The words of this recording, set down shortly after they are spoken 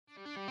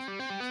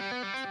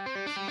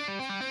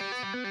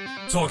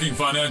Talking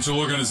financial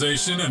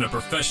organization in a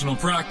professional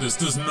practice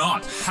does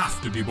not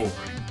have to be boring.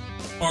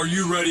 Are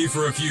you ready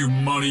for a few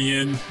money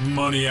in,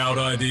 money out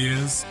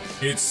ideas?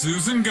 It's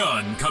Susan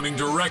Gunn coming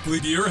directly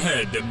to your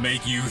head to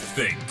make you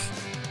think.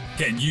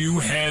 Can you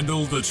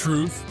handle the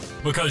truth?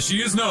 Because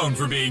she is known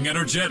for being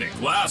energetic,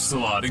 laughs a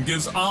lot, and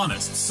gives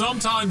honest,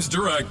 sometimes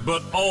direct,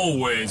 but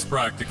always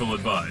practical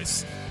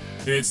advice.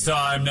 It's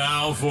time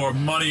now for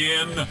Money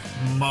In,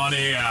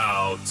 Money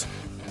Out.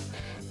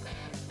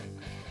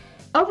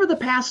 Over the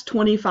past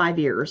 25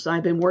 years,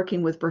 I've been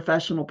working with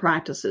professional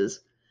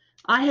practices.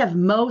 I have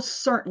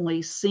most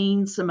certainly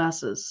seen some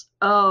messes.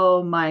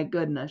 Oh my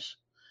goodness.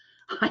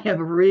 I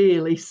have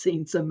really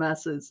seen some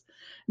messes.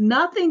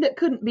 Nothing that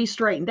couldn't be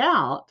straightened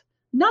out,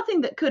 nothing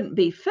that couldn't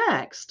be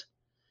fixed.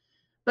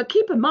 But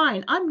keep in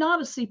mind, I'm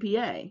not a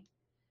CPA.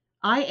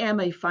 I am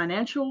a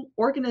financial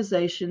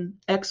organization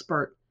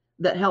expert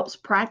that helps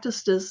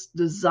practices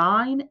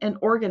design and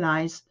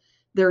organize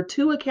their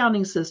two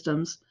accounting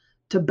systems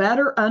to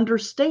better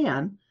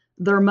understand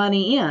their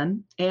money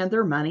in and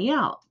their money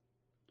out.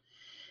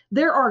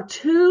 There are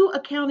two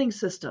accounting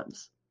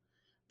systems,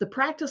 the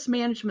practice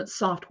management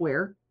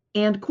software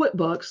and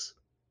Quickbooks,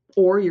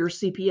 or your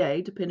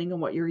CPA, depending on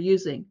what you're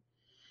using.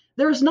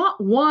 There's not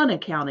one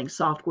accounting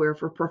software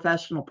for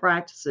professional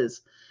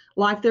practices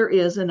like there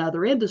is in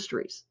other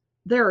industries.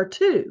 There are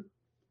two.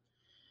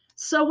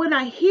 So when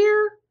I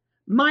hear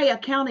my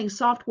accounting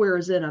software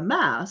is in a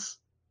mess,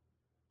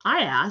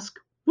 I ask,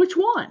 which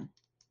one?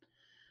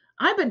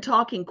 I've been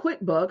talking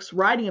Quickbooks,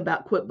 writing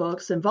about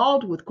Quickbooks,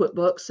 involved with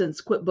Quickbooks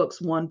since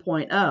Quickbooks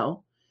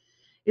 1.0.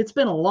 It's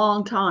been a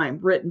long time,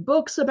 written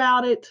books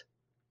about it,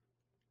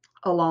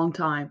 a long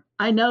time.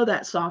 I know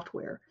that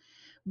software,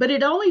 but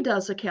it only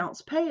does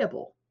accounts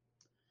payable.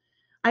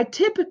 I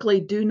typically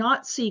do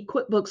not see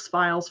Quickbooks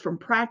files from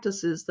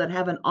practices that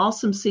have an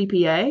awesome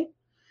CPA,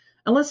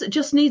 unless it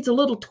just needs a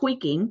little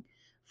tweaking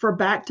for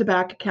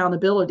back-to-back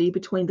accountability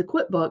between the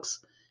Quickbooks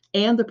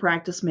and the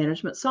practice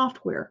management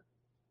software.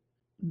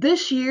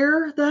 This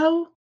year,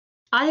 though,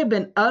 I have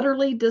been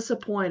utterly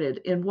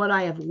disappointed in what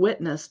I have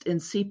witnessed in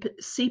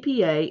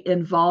CPA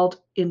involved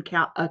in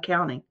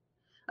accounting.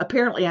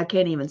 Apparently, I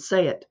can't even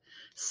say it.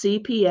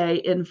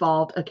 CPA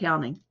involved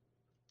accounting.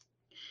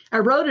 I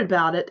wrote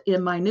about it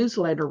in my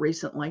newsletter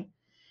recently,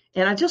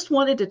 and I just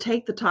wanted to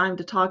take the time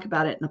to talk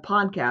about it in a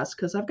podcast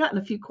because I've gotten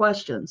a few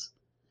questions.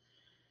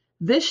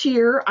 This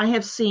year, I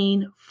have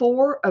seen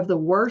 4 of the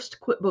worst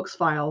Quickbooks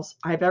files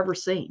I've ever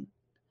seen.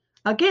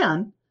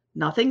 Again,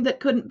 nothing that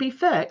couldn't be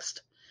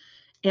fixed,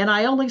 and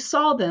I only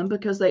saw them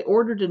because they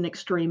ordered an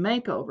extreme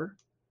makeover.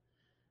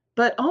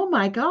 But oh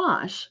my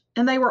gosh,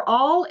 and they were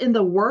all in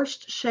the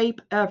worst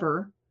shape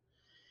ever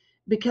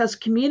because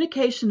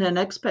communication and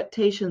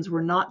expectations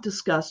were not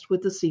discussed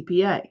with the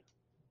CPA.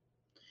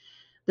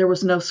 There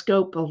was no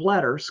scope of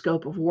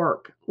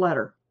work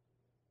letter.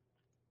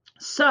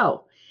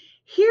 So,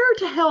 here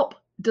to help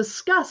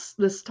discuss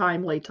this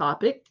timely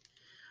topic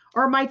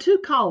are my 2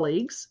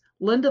 colleagues,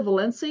 Linda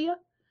Valencia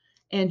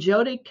and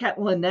Jody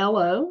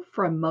Catlanello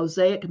from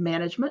Mosaic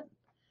Management.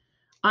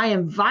 I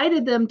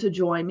invited them to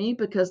join me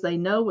because they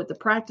know what the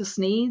practice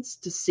needs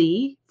to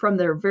see from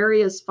their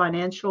various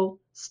financial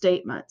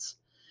statements.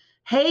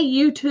 Hey,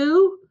 you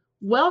two,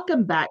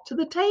 welcome back to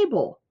the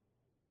table.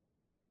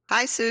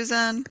 Hi,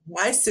 Susan.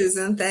 Hi,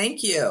 Susan.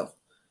 Thank you.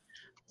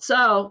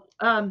 So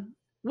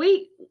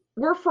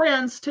we're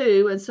friends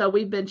too, and so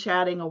we've been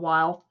chatting a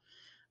while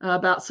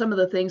about some of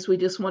the things we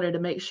just wanted to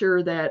make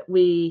sure that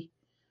we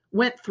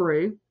went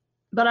through.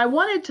 But I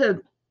wanted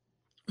to,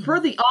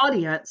 for the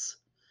audience,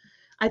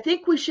 I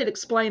think we should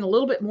explain a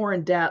little bit more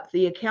in depth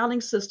the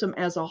accounting system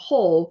as a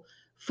whole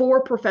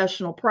for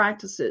professional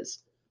practices.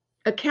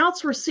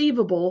 Accounts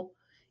receivable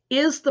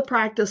is the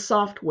practice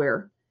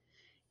software.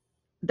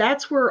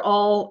 That's where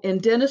in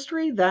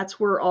dentistry, that's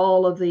where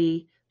all of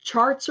the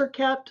charts are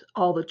kept,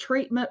 all the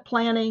treatment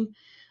planning,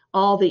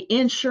 all the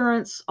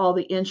insurance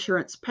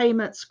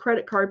payments,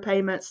 credit card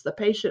payments, the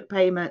patient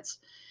payments,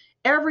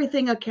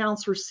 everything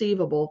accounts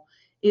receivable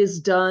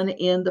is done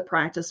in the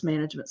practice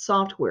management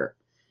software.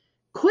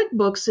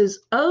 QuickBooks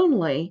is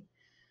only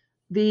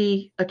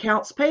the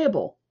accounts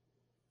payable.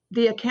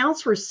 The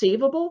accounts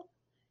receivable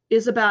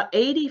is about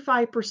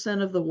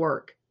 85% of the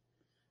work.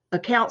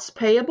 Accounts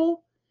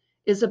payable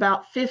is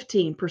about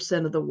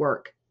 15% of the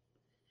work.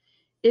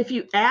 If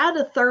you add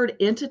a third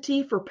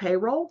entity for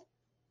payroll,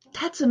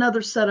 that's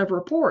another set of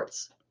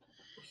reports.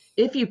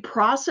 If you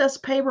process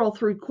payroll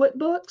through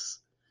QuickBooks,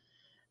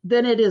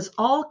 then it is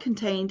all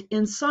contained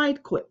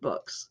inside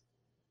QuickBooks.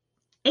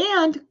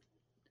 And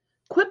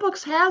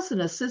QuickBooks has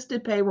an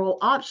assisted payroll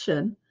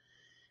option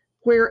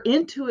where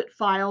Intuit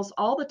files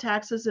all the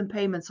taxes and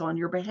payments on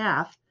your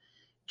behalf,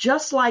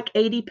 just like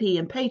ADP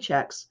and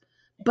Paychex,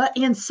 but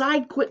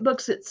inside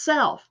QuickBooks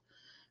itself.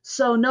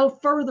 So no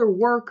further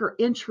work or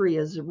entry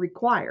is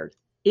required.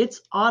 It's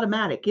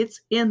automatic.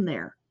 It's in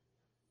there.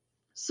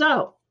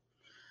 So,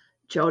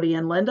 Jody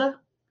and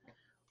Linda,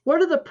 what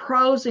are the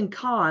pros and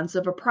cons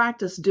of a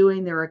practice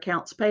doing their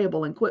accounts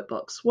payable in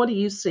QuickBooks? What do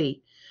you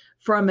see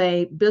from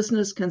a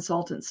business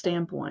consultant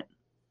standpoint?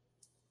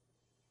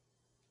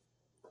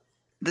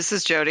 This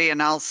is Jody,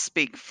 and I'll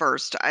speak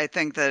first. I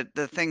think that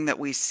the thing that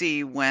we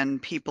see when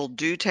people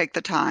do take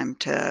the time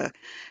to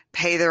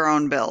pay their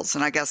own bills,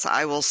 and I guess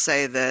I will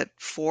say that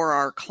for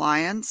our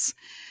clients,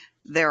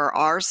 there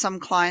are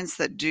some clients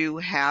that do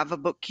have a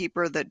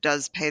bookkeeper that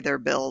does pay their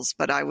bills,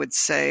 but I would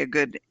say a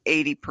good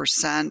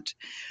 80%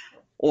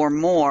 or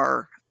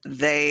more,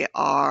 the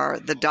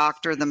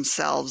doctor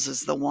themselves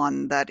is the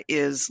one that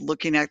is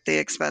looking at the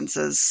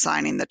expenses,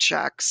 signing the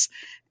checks,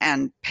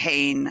 and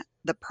paying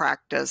the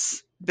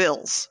practice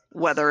bills,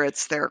 whether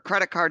it's their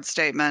credit card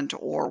statement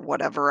or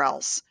whatever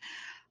else.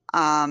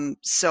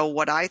 So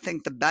what I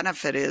think the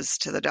benefit is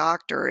to the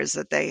doctor is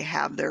that they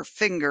have their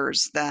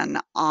fingers then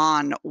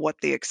on what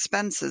the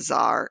expenses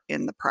are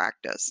in the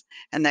practice,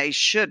 and they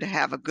should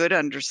have a good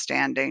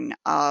understanding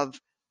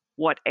of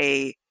what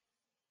a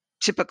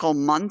typical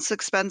month's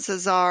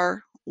expenses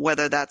are,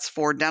 whether that's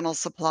for dental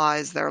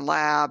supplies, their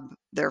lab,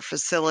 their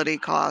facility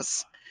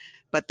costs,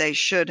 but they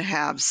should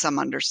have some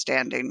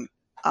understanding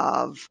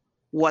of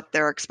what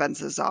their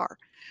expenses are.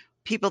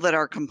 People that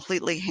are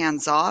completely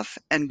hands off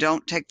and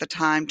don't take the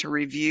time to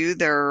review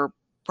their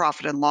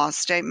profit and loss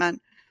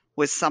statement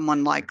with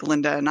someone like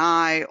Linda and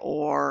I,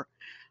 or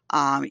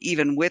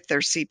even with their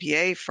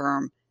CPA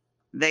firm,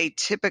 they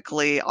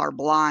typically are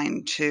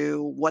blind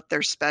to what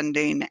they're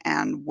spending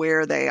and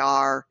where they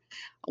are,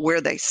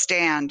 where they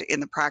stand in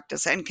the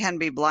practice, and can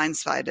be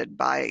blindsided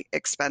by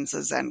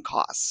expenses and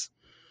costs.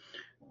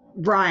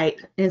 Right.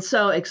 And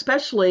so,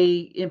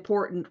 especially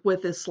important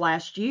with this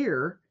last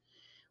year,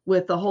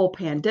 with the whole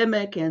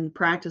pandemic and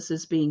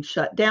practices being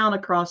shut down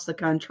across the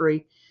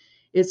country,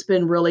 it's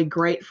been really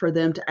great for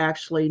them to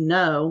actually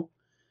know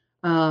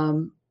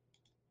um,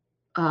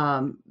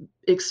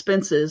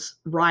 expenses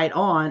right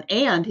on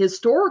and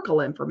historical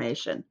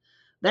information.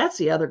 That's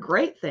the other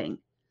great thing.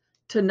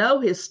 To know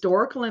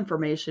historical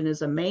information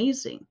is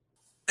amazing.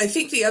 I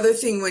think the other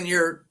thing when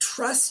you're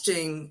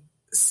trusting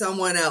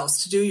someone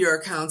else to do your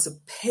accounts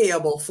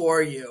payable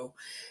for you,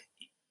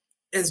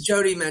 as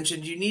Jody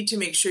mentioned, you need to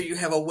make sure you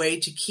have a way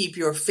to keep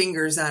your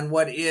fingers on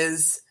what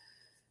is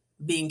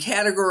being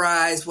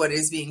categorized, what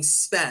is being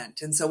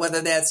spent. And so whether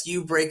that's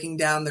you breaking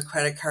down the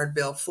credit card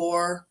bill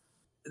for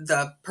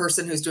the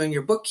person who's doing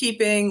your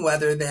bookkeeping,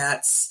 whether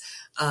that's,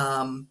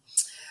 having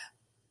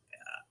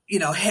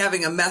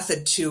a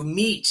method to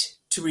meet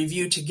to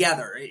review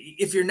together.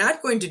 If you're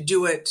not going to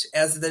do it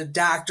as the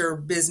doctor,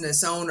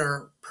 business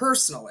owner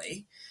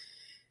personally,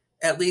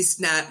 at least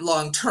not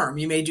long term,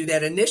 you may do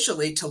that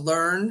initially to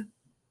learn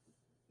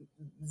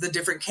the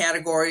different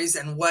categories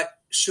and what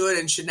should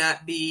and should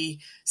not be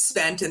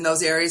spent in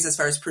those areas as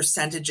far as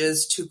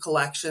percentages to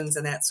collections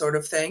and that sort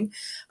of thing.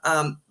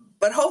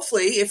 But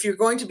hopefully, if you're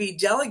going to be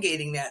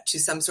delegating that to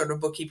some sort of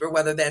bookkeeper,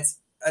 whether that's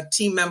a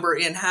team member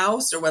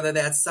in-house or whether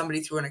that's somebody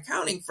through an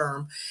accounting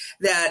firm,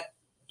 that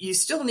you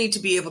still need to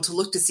be able to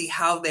look to see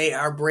how they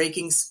are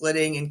breaking,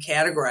 splitting, and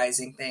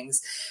categorizing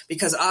things,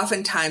 because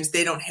oftentimes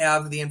they don't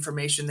have the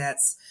information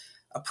that's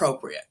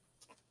appropriate.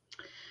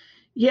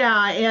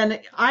 Yeah,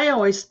 and I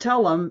always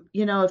tell them,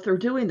 if they're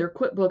doing their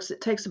QuickBooks,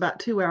 it takes about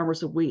 2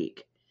 hours a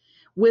week.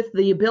 With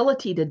the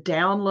ability to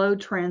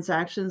download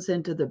transactions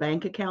into the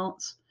bank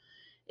accounts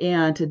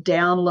and to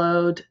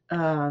download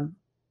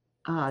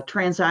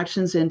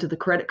transactions into the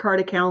credit card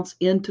accounts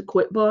into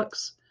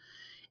QuickBooks,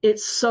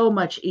 it's so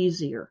much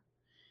easier.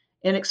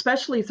 And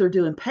especially if they're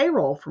doing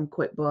payroll from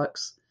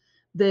QuickBooks,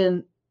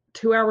 then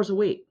 2 hours a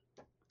week.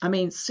 I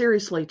mean,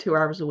 seriously, 2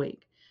 hours a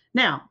week.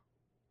 Now,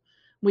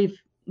 we've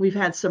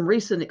had some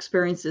recent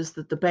experiences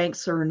that the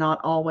banks are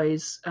not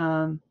always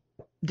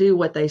do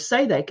what they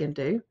say they can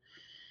do.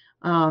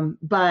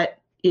 But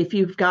if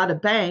you've got a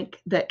bank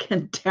that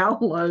can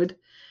download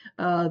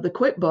the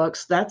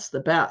QuickBooks, that's the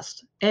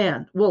best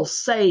and will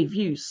save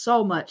you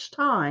so much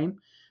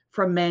time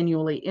from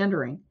manually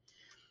entering.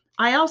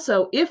 I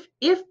also, if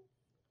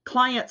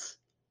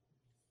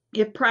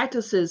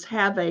practices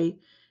have a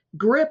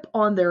grip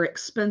on their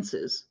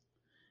expenses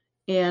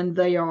and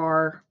they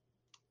are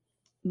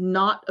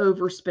not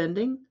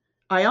overspending,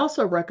 I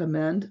also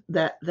recommend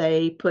that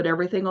they put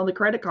everything on the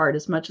credit card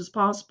as much as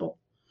possible,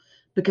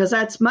 because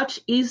that's much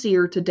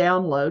easier to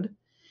download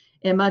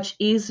and much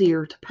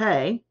easier to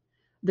pay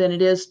than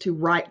it is to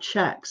write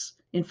checks.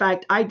 In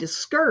fact, I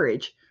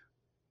discourage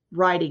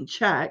writing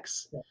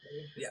checks.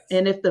 Yes.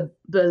 And if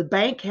the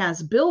bank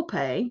has bill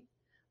pay,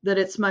 that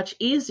it's much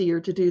easier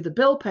to do the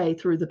bill pay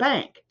through the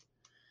bank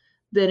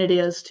than it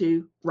is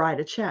to write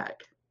a check.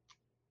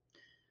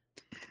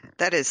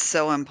 That is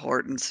so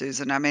important,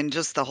 Susan. I mean,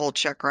 just the whole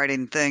check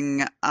writing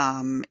thing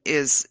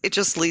it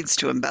just leads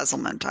to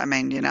embezzlement. I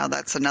mean,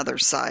 that's another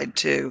side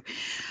too.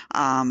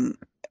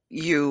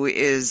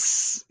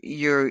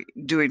 You're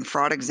doing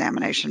fraud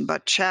examination,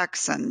 but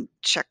checks and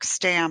check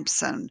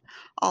stamps and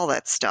all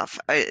that stuff,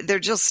 they're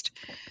just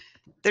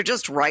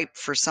ripe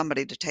for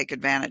somebody to take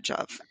advantage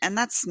of, and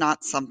that's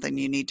not something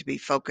you need to be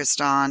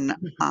focused on.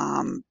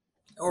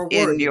 Or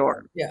in worried your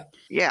about. Yeah.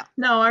 Yeah.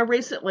 No, I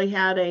recently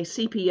had a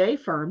CPA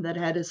firm that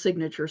had a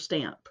signature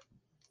stamp.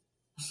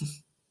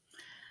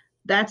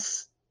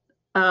 That's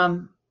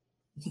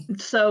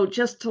So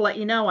just to let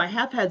you know, I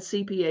have had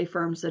CPA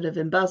firms that have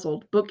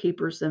embezzled,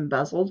 bookkeepers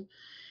embezzled,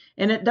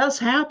 and it does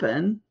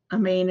happen. I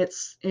mean,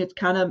 it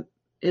kind of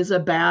is a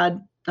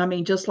bad, I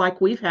mean, just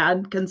like we've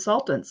had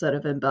consultants that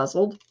have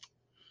embezzled,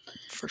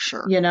 For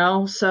sure.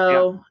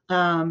 so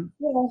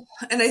Well,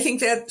 and I think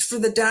that for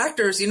the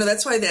doctors,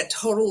 that's why that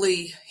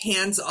totally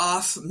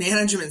hands-off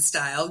management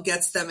style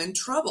gets them in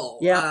trouble.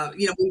 Yeah.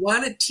 We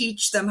want to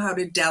teach them how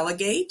to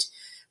delegate,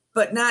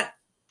 but not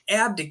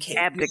abdicate.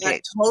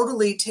 Not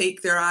totally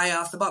take their eye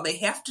off the ball. They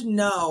have to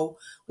know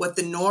what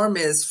the norm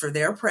is for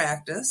their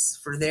practice,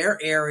 for their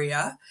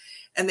area,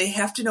 and they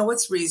have to know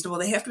what's reasonable.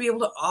 They have to be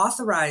able to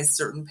authorize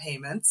certain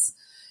payments,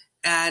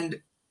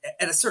 and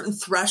at a certain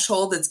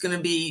threshold that's going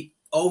to be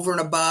over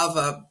and above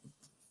a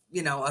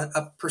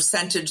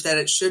percentage that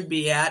it should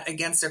be at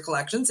against their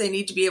collections. They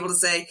need to be able to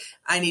say,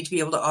 I need to be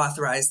able to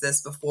authorize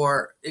this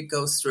before it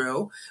goes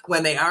through,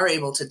 when they are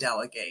able to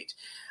delegate.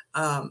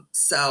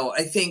 So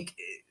I think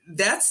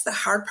that's the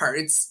hard part.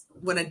 It's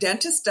when a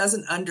dentist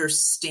doesn't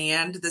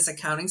understand this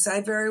accounting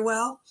side very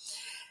well,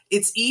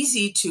 it's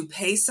easy to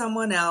pay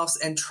someone else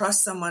and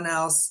trust someone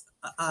else,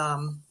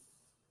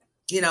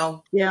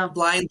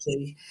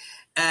 blindly.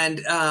 And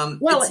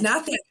it's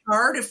not that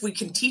hard if we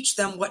can teach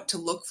them what to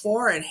look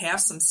for and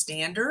have some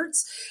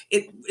standards.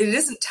 It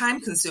isn't time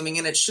consuming,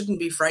 and it shouldn't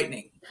be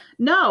frightening.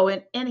 No,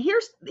 and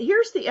here's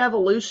the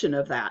evolution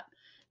of that.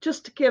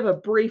 Just to give a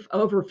brief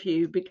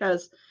overview,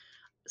 because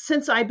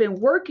since I've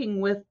been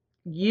working with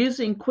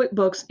using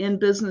QuickBooks in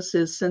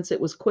businesses since it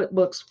was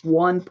QuickBooks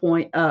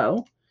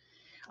 1.0,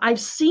 I've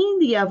seen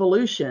the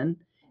evolution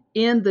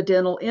in the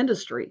dental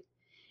industry.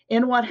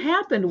 And what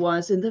happened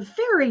was, in the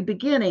very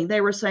beginning, they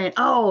were saying,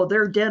 oh,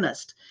 they're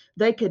dentists.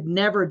 They could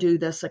never do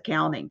this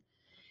accounting.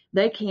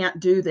 They can't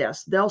do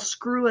this. They'll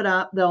screw it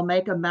up. They'll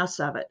make a mess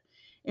of it.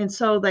 And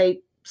so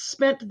they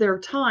spent their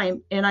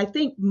time, and I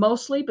think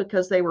mostly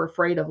because they were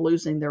afraid of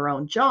losing their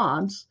own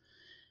jobs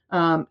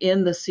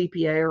in the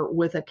CPA or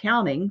with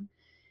accounting,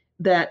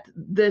 that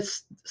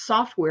this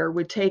software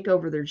would take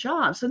over their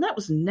jobs. And that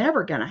was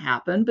never going to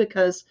happen,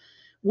 because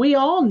we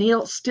all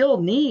still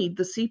need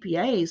the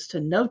CPAs to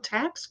know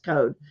tax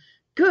code.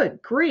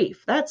 Good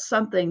grief. That's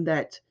something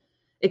that,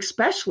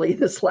 especially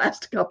this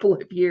last couple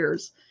of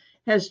years,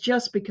 has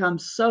just become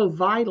so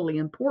vitally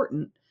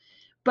important.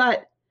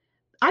 But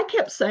I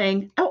kept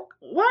saying, oh,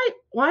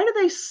 why do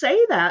they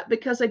say that?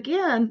 Because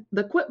again,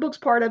 the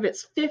QuickBooks part of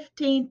it's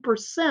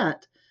 15%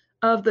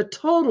 of the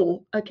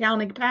total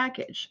accounting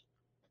package.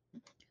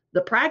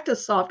 The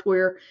practice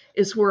software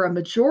is where a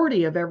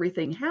majority of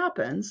everything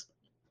happens.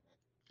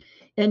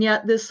 And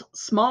yet this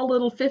small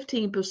little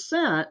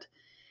 15%,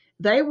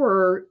 they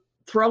were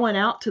throwing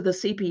out to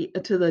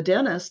the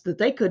dentist that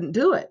they couldn't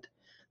do it,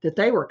 that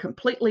they were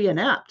completely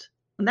inept.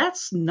 And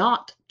that's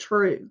not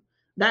true.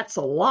 That's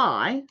a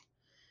lie.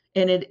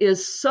 And it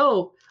is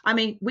so, I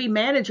mean, we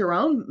manage our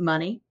own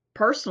money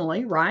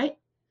personally, right?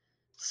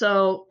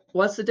 So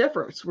what's the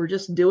difference? We're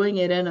just doing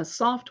it in a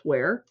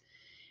software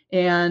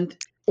and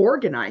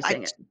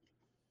organizing it.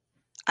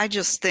 I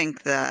just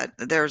think that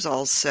there's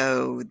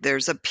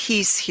a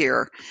piece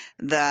here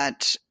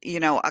that,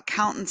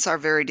 accountants are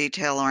very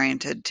detail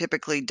oriented.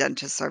 Typically,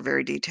 dentists are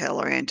very detail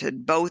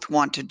oriented. Both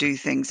want to do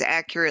things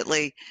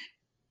accurately,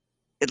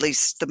 at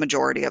least the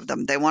majority of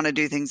them. They want to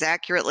do things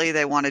accurately.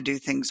 They want to do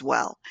things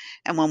well.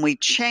 And when we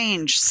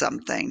change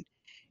something,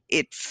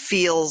 it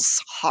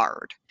feels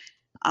hard.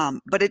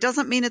 But it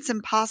doesn't mean it's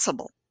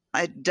impossible.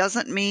 It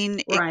doesn't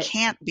mean it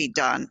can't be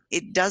done.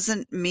 It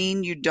doesn't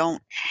mean you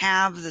don't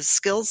have the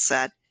skill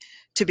set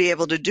to be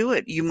able to do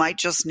it. You might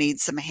just need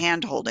some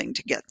hand-holding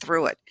to get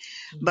through it.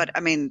 But I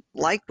mean,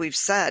 like we've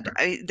said,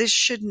 this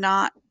should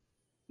not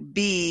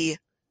be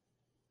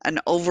an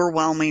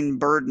overwhelming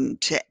burden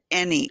to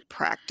any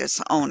practice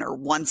owner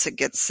once it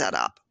gets set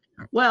up.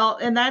 Well,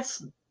 and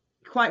that's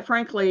quite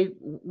frankly,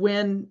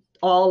 when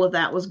all of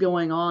that was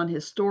going on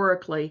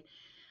historically,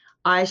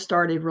 I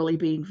started really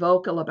being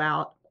vocal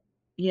about,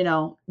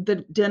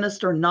 the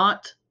dentists are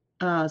not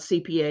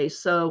CPAs,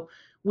 so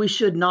we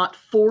should not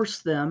force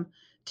them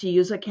to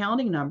use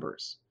accounting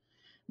numbers.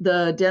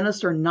 The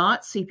dentists are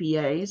not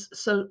CPAs,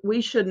 so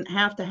we shouldn't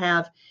have to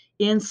have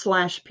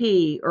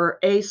N/P or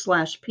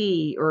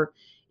A/P or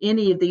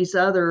any of these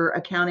other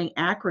accounting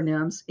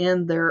acronyms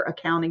in their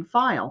accounting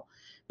file.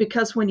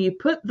 Because when you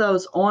put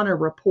those on a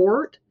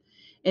report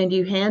and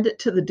you hand it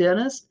to the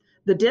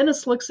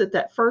dentist looks at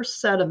that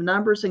first set of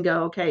numbers and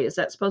go, okay, is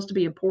that supposed to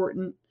be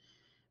important?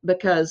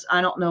 Because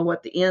I don't know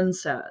what the N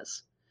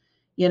says,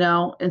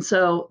 and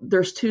so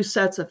there's two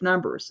sets of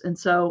numbers. And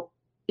so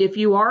if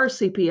you are a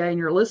CPA and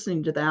you're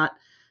listening to that,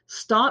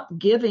 stop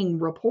giving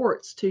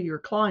reports to your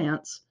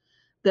clients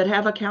that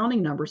have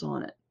accounting numbers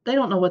on it. They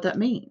don't know what that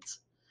means,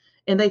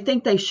 and they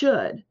think they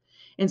should.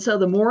 And so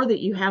the more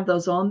that you have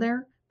those on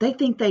there, they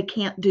think they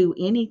can't do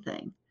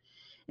anything.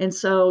 And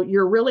so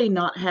you're really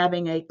not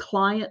having a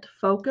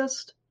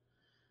client-focused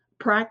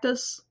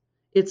practice.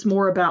 It's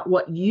more about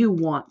what you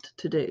want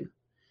to do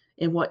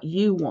and what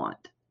you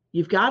want.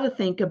 You've got to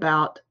think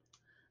about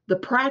the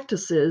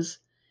practices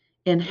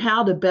and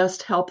how to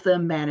best help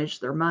them manage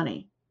their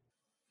money.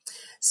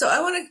 So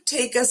I want to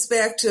take us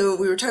back to,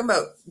 we were talking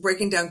about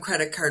breaking down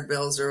credit card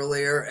bills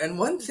earlier. And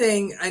one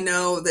thing I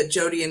know that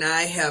Jody and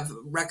I have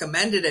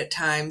recommended at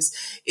times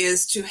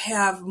is to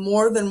have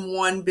more than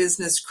one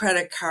business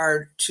credit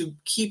card to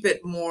keep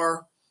it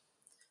more,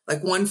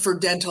 like one for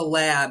dental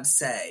labs,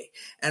 say,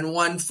 and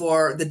one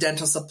for the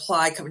dental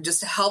supply company, just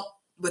to help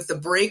with the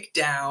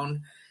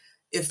breakdown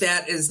if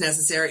that is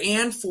necessary.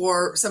 And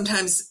for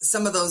sometimes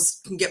some of those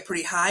can get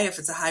pretty high if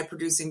it's a high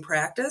producing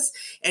practice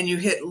and you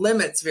hit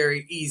limits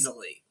very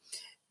easily.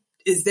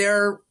 Do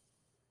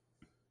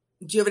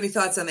you have any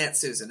thoughts on that,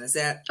 Susan? Is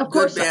that of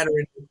course, good, bad,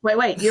 or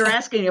wait, you're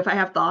asking if I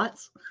have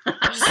thoughts?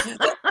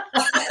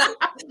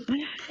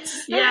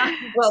 Yeah.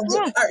 Well,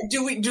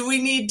 do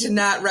we need to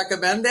not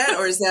recommend that,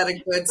 or is that a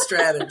good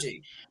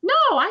strategy?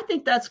 No, I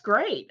think that's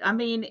great. I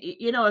mean,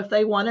 if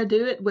they want to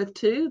do it with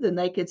two, then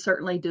they could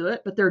certainly do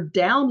it, but they're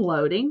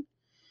downloading.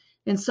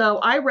 And so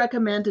I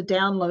recommend to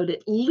download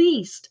at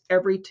least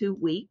every 2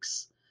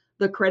 weeks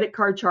the credit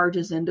card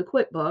charges into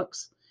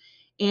QuickBooks.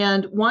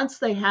 And once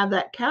they have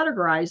that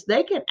categorized,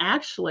 they can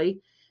actually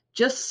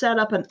just set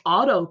up an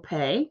auto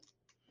pay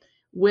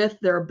with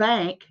their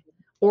bank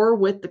or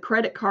with the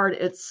credit card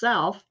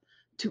itself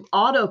to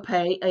auto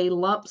pay a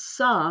lump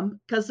sum,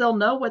 because they'll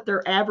know what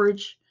their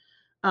average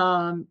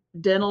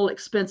dental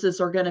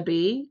expenses are going to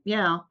be.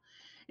 Yeah.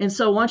 And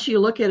so once you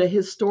look at a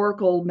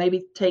historical,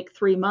 maybe take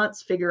 3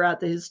 months, figure out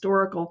the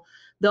historical,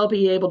 they'll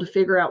be able to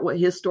figure out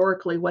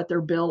what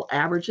their bill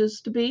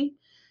averages to be.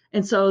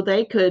 And so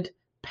they could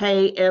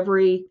pay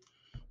every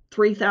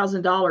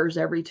 $3,000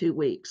 every 2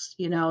 weeks,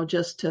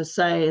 just to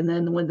say, and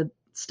then when the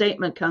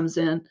statement comes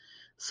in,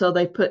 so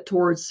they put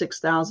towards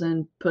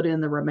 6,000, put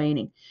in the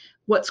remaining.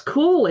 What's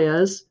cool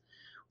is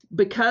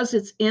because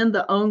it's in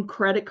the own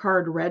credit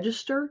card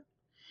register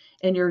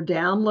and you're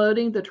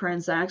downloading the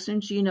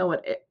transactions,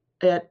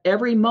 at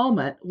every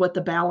moment what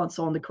the balance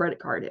on the credit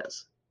card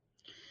is.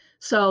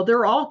 So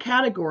they're all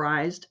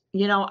categorized.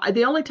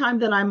 The only time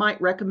that I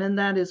might recommend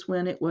that is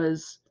when it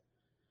was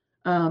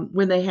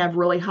when they have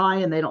really high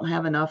and they don't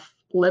have enough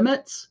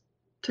limits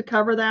to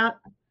cover that.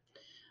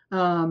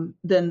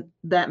 Then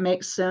that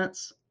makes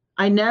sense.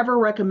 I never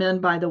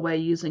recommend, by the way,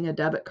 using a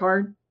debit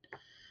card.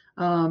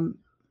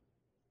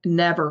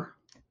 Never.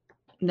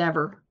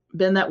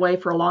 Been that way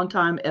for a long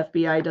time.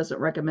 FBI doesn't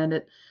recommend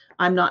it.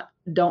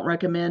 Don't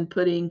recommend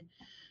putting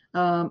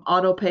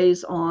auto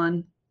pays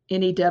on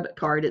any debit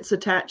card. It's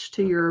attached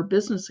to your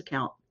business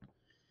account.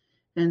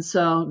 And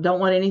so don't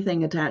want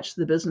anything attached to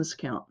the business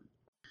account.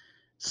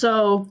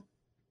 So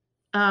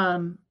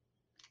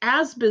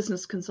as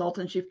business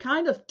consultants, you've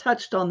kind of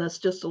touched on this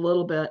just a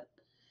little bit.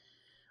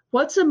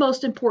 What's the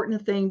most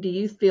important thing do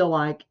you feel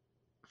like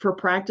for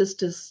practice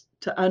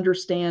to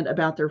understand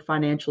about their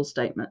financial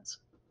statements?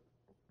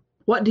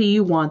 What do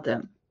you want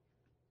them?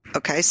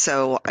 Okay,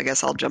 so I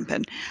guess I'll jump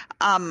in.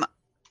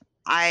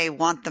 I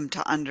want them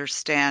to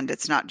understand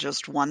it's not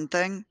just one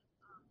thing.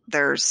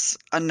 There's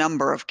a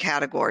number of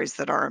categories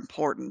that are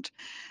important.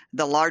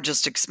 The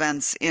largest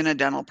expense in a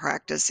dental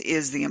practice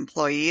is the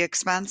employee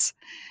expense,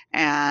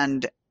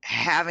 and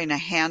having a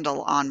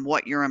handle on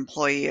what your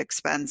employee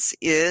expense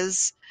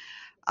is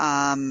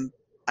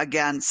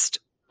against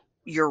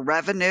your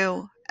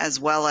revenue as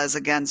well as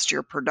against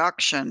your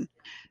production,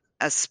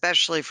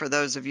 especially for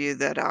those of you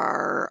that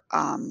are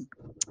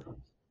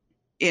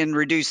in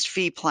reduced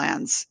fee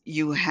plans,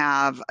 you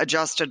have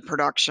adjusted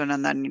production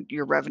and then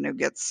your revenue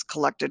gets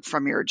collected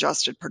from your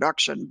adjusted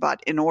production.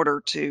 But in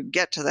order to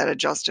get to that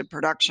adjusted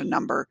production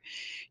number,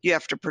 you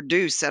have to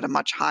produce at a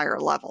much higher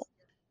level.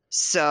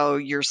 So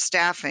you're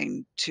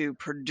staffing to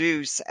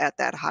produce at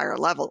that higher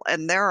level.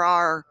 And there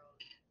are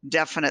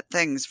definite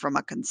things from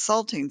a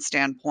consulting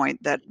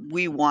standpoint that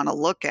we want to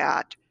look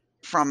at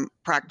from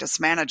practice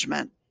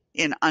management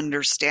in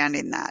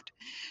understanding that.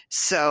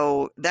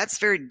 So that's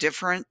very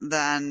different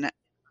than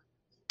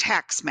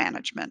tax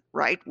management,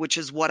 right? Which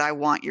is what I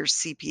want your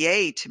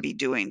CPA to be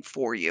doing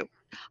for you.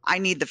 I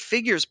need the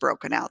figures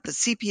broken out. The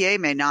CPA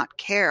may not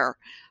care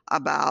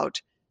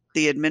about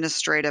the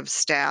administrative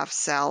staff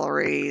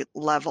salary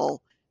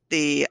level,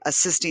 the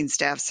assisting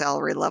staff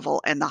salary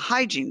level, and the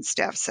hygiene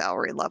staff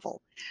salary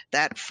level.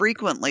 That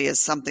frequently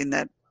is something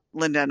that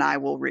Linda and I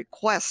will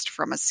request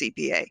from a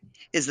CPA,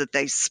 is that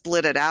they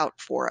split it out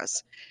for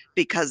us,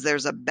 because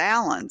there's a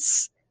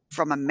balance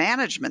from a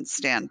management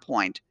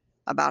standpoint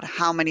about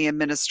how many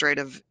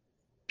administrative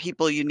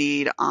people you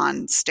need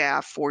on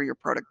staff for your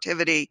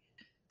productivity.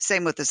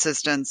 Same with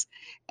assistants.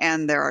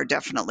 And there are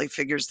definitely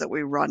figures that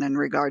we run in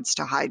regards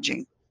to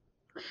hygiene.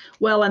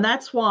 Well, and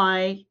that's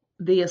why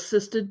the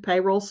assisted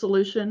payroll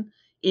solution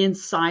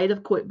inside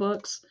of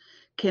QuickBooks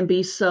can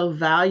be so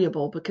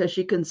valuable, because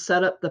you can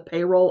set up the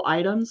payroll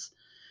items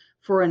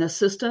for an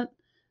assistant,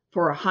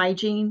 for a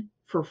hygiene,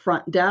 for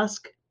front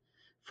desk,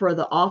 for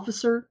the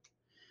officer,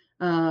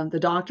 the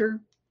doctor.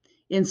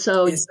 And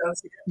so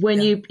when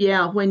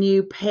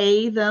you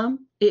pay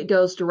them, it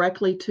goes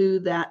directly to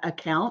that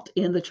account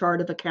in the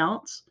chart of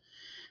accounts,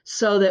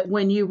 so that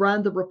when you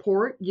run the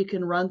report, you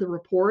can run the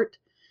report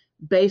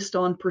based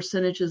on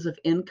percentages of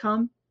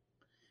income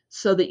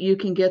so that you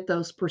can get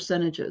those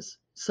percentages.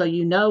 So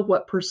you know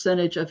what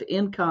percentage of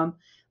income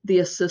the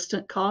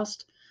assistant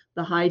cost,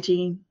 the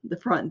hygiene, the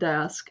front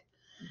desk.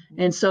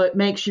 And so it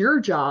makes your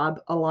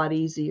job a lot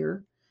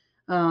easier.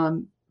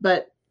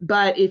 But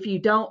if you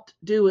don't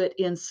do it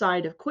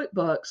inside of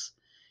QuickBooks,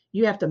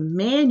 you have to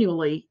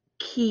manually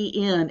key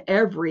in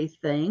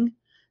everything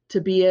to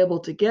be able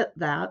to get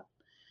that.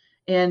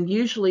 And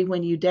usually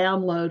when you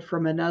download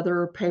from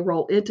another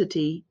payroll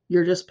entity,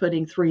 you're just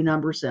putting 3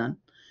 numbers in: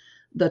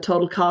 the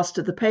total cost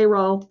of the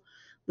payroll,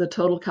 the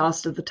total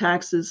cost of the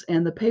taxes,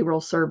 and the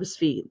payroll service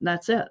fee.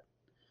 That's it.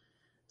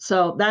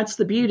 So that's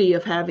the beauty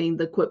of having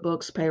the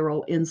QuickBooks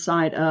payroll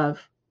inside of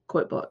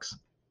QuickBooks.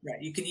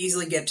 Right. You can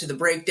easily get to the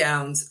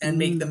breakdowns and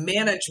make the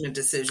management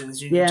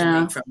decisions you need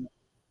to make from it.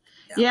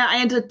 Yeah,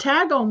 and to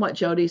tag on what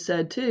Jody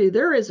said too,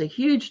 there is a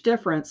huge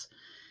difference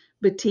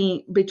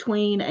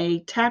between a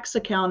tax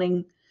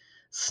accounting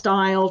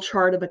style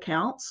chart of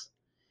accounts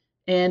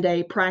and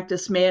a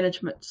practice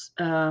management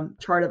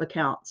chart of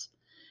accounts.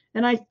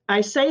 And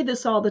I say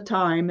this all the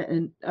time,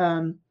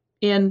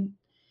 and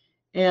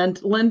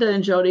Linda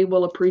and Jody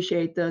will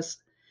appreciate this.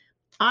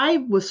 I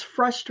was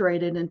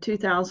frustrated in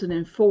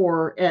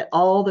 2004 at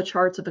all the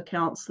charts of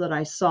accounts that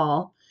I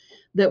saw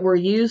that were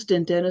used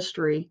in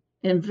dentistry.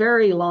 And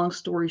very long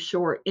story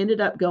short,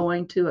 ended up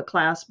going to a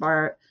class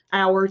by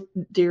our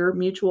dear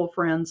mutual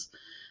friends,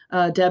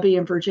 Debbie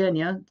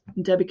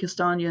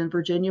Castagna and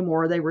Virginia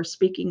Moore. They were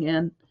speaking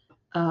in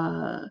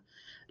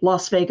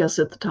Las Vegas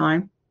at the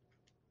time,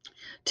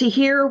 to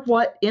hear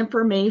what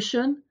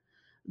information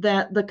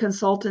that the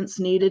consultants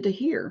needed to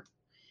hear.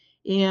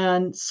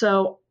 And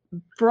so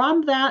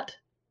from that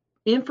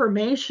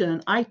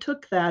information, I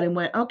took that and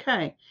went,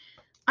 okay,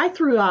 I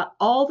threw out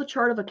all the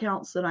chart of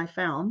accounts that I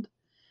found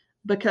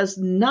because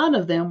none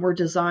of them were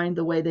designed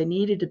the way they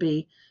needed to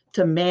be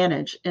to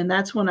manage. And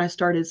that's when I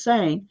started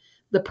saying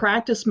the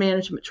practice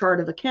management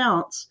chart of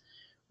accounts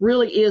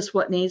really is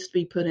what needs to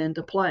be put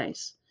into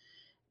place.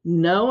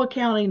 No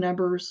accounting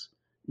numbers,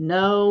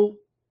 no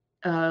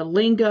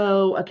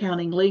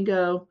accounting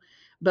lingo,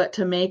 but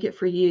to make it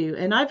for you.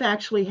 And I've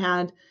actually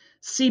had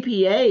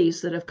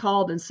CPAs that have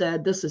called and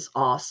said, this is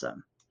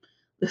awesome.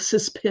 This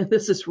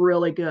is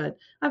really good.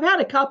 I've had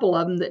a couple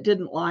of them that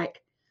didn't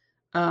like,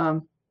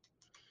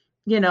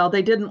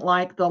 they didn't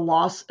like the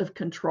loss of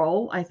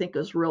control, I think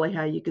is really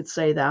how you could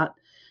say that.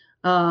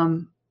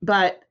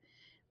 But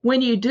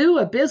when you do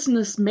a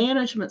business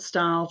management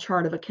style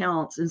chart of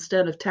accounts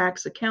instead of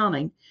tax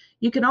accounting,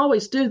 you can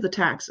always do the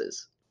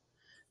taxes.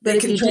 They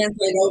can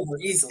translate over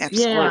easily.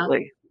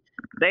 Absolutely.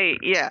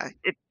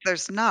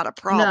 There's not a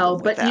problem. No,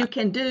 with but that. you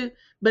can do.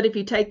 But if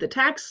you take the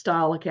tax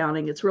style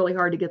accounting, it's really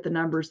hard to get the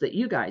numbers that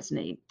you guys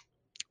need.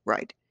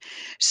 Right.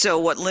 So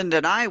what Linda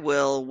and I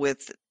will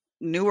with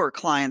newer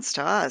clients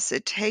to us,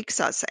 it takes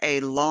us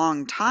a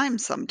long time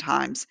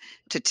sometimes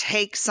to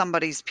take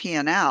somebody's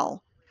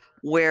P&L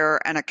where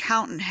an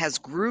accountant has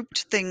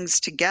grouped things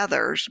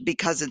together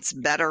because it's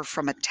better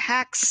from a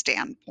tax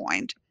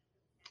standpoint.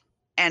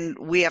 And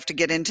we have to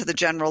get into the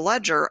general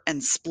ledger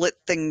and split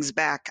things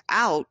back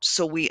out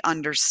so we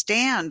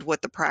understand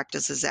what the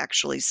practice is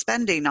actually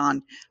spending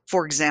on,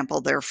 for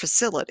example, their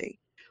facility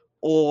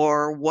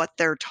or what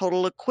their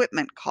total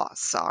equipment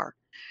costs are,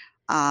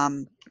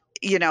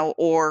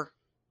 or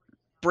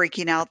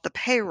breaking out the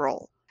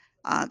payroll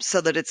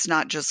so that it's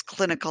not just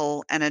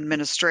clinical and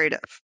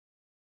administrative.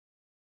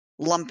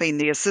 Lumping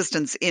the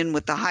assistants in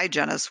with the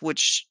hygienists,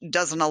 which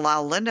doesn't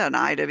allow Linda and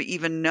I to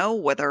even know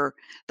whether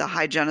the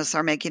hygienists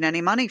are making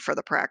any money for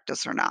the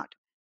practice or not.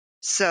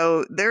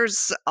 So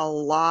there's a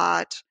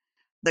lot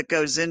that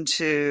goes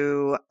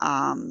into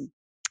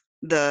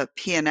the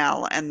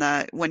P&L,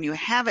 and when you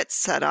have it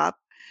set up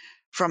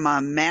from a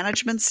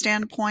management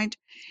standpoint,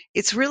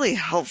 it's really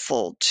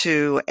helpful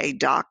to a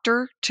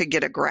doctor to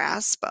get a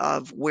grasp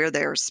of where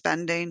they're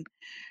spending,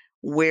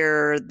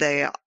 where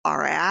they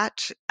are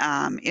at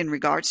in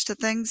regards to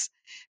things,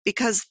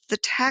 because the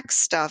tax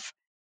stuff,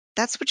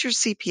 that's what your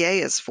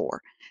CPA is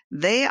for.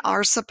 They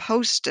are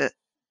supposed to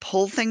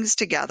pull things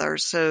together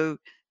to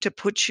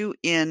put you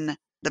in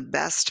the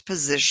best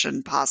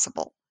position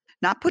possible.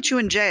 Not put you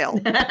in jail,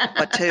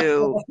 but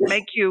to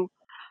make you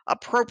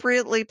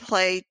appropriately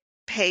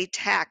pay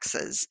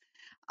taxes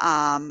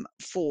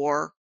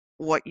for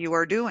what you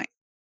are doing.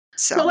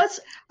 So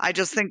I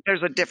just think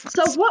there's a difference.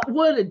 So what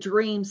would a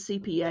dream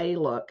CPA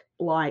look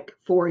like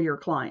for your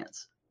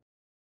clients?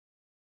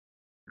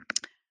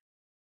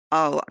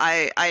 Oh,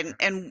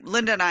 and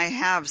Linda and I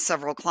have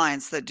several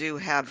clients that do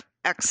have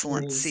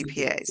excellent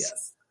CPAs.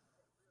 Yes.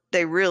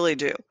 They really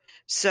do.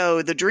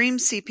 So the Dream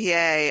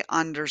CPA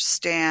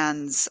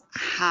understands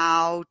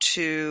how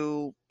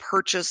to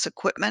purchase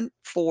equipment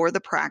for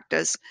the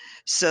practice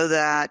so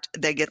that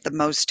they get the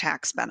most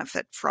tax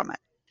benefit from it.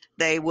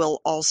 They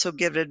will also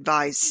give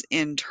advice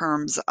in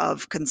terms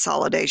of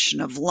consolidation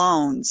of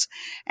loans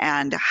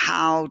and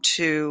how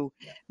to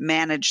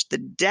manage the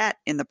debt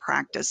in the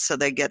practice so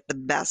they get the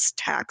best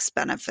tax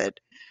benefit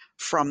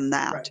from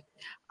that.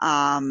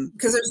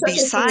 Because there's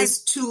such a thing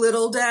as too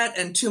little debt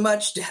and too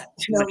much debt.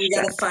 We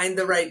got to find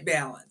the right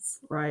balance.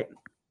 Right.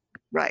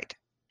 Right.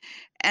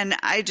 And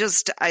I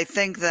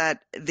think that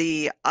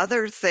the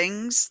other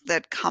things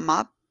that come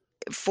up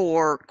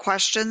for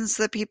questions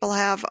that people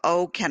have,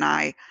 oh, can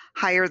I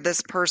hire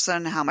this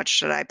person? How much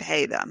should I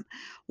pay them?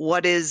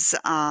 What is,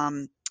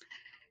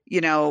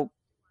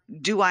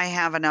 do I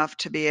have enough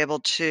to be able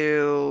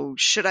to,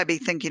 should I be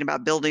thinking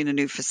about building a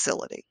new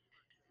facility,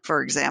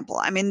 for example?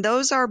 I mean,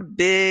 those are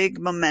big,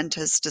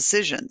 momentous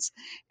decisions,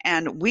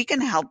 and we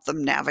can help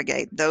them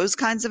navigate those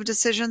kinds of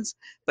decisions,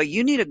 but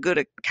you need a good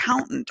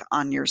accountant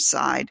on your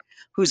side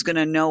who's going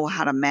to know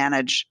how to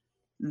manage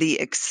the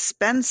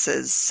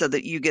expenses so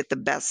that you get the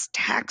best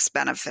tax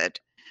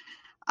benefit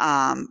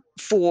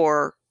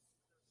for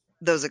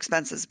those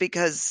expenses.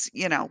 Because,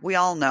 we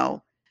all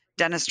know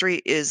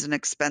dentistry is an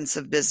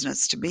expensive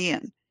business to be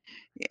in.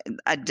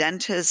 A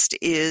dentist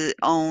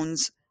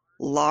owns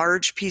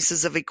large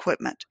pieces of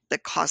equipment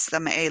that cost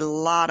them a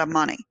lot of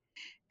money,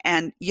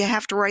 and you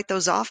have to write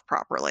those off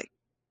properly.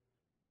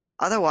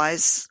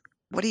 Otherwise,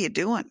 what are you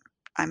doing?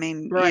 I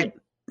mean, right.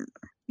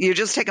 You're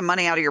just taking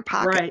money out of your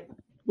pocket. Right,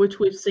 which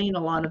we've seen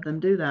a lot of them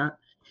do that.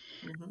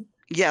 Mm-hmm.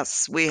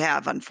 Yes, we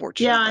have,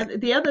 unfortunately. Yeah,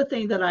 the other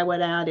thing that I would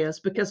add is,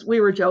 because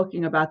we were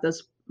joking about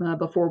this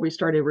before we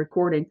started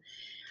recording,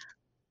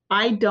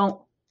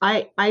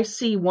 I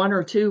see one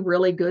or two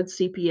really good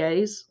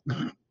CPAs,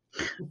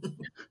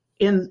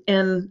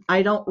 and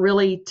I don't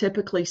really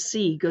typically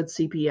see good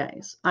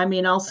CPAs. I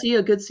mean, I'll see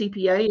a good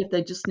CPA if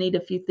they just need a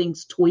few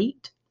things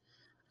tweaked,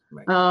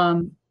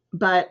 right.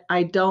 But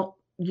I don't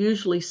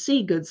usually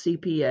see good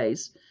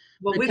CPAs.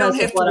 Well, we don't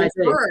have to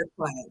refer our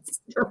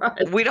clients.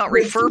 Right. We don't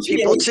refer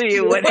people to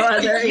you. When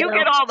you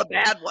get all the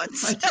bad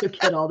ones. I do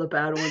get all the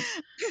bad ones.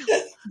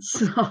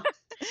 So.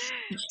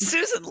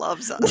 Susan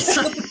loves us.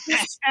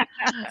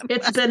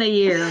 It's been a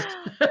year.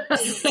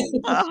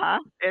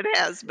 It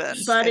has been.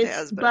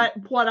 But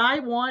what I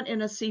want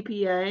in a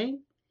CPA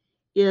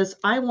is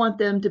I want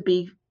them to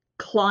be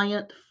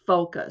client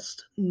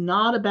focused,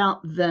 not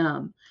about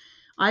them.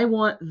 I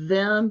want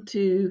them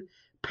to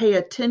pay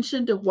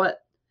attention to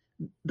what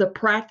the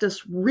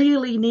practice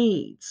really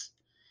needs,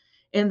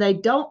 and they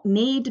don't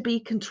need to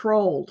be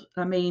controlled.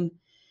 I mean,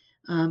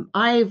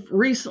 I've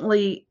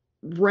recently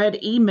read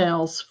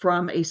emails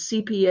from a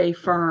CPA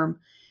firm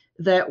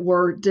that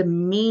were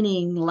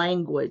demeaning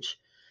language,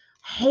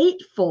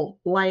 hateful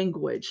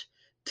language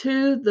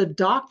to the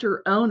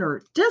doctor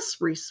owner,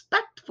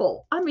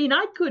 disrespectful. I mean,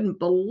 I couldn't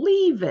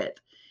believe it.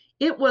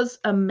 It was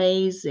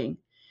amazing.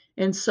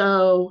 And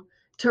so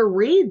to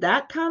read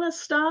that kind of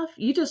stuff,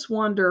 you just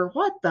wonder,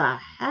 what the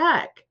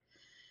heck?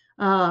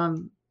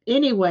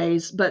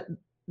 Anyways, but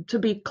to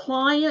be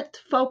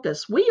client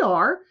focused, we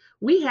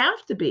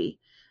have to be.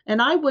 And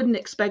I wouldn't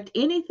expect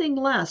anything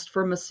less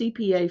from a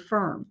CPA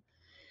firm.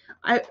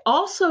 I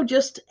also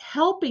just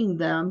helping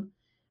them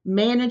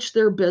manage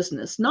their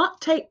business,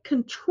 not take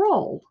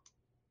control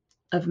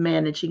of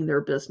managing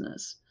their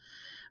business,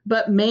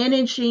 but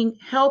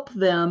help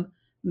them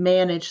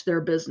manage their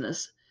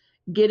business,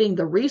 getting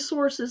the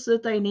resources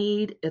that they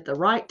need at the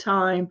right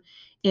time.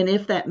 And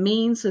if that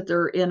means that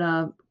they're in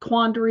a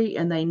quandary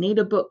and they need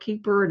a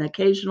bookkeeper, an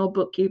occasional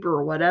bookkeeper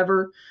or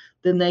whatever,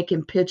 then they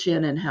can pitch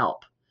in and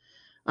help.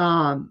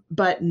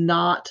 But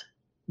not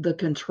the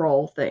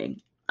control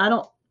thing.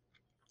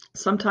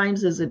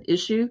 Sometimes is an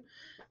issue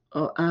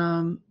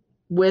and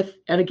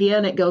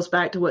again, it goes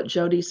back to what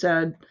Jody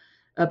said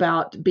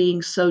about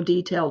being so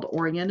detailed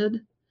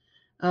oriented,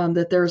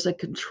 that there's a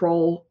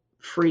control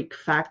freak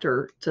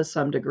factor to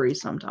some degree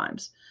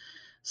sometimes.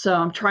 So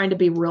I'm trying to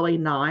be really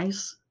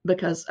nice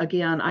because,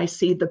 again, I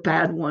see the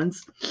bad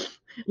ones.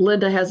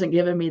 Linda hasn't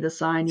given me the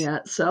sign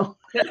yet, so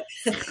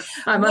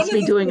I must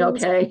be doing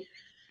okay.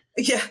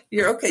 Yeah,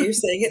 you're okay. You're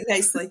saying it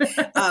nicely.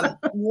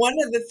 One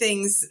of the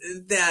things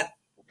that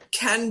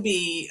can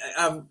be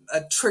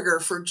a trigger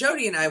for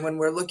Jody and I when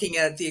we're looking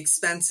at the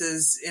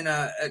expenses in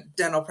a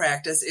dental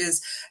practice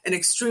is an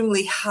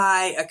extremely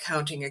high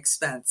accounting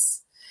expense.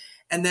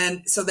 And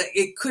then so that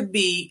it could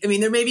be, I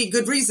mean, there may be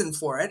good reason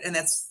for it, and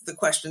that's the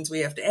questions we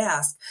have to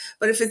ask.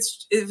 But if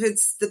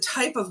it's the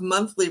type of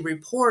monthly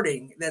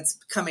reporting that's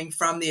coming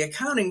from the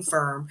accounting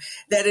firm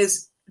that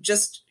is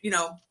just,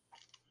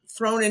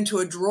 thrown into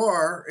a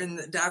drawer in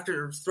the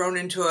doctor, thrown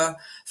into a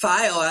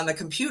file on the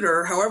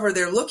computer, however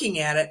they're looking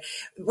at it,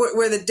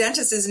 where the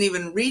dentist isn't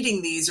even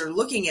reading these or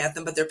looking at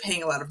them, but they're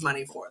paying a lot of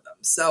money for them.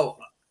 So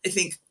I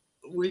think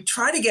we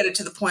try to get it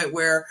to the point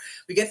where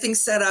we get things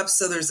set up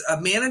so there's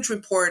a managed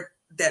report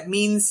that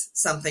means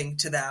something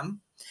to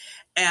them.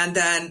 And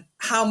then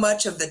how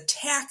much of the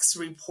tax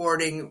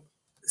reporting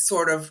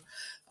sort of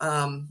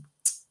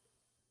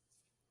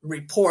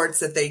reports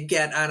that they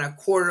get on a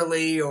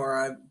quarterly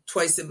or a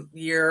twice a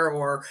year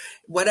or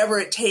whatever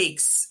it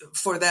takes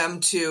for them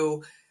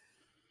to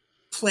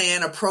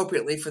plan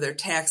appropriately for their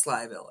tax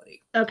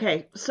liability.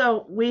 Okay,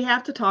 so we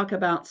have to talk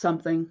about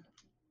something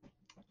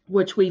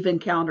which we've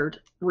encountered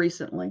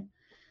recently,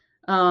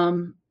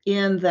 in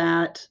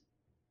that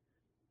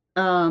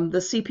the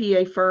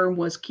CPA firm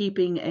was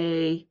keeping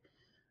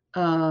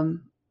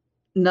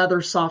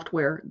another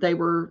software. They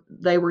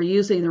were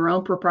using their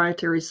own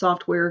proprietary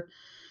software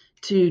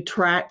to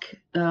track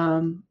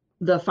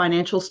the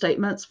financial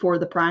statements for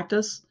the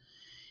practice,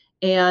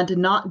 and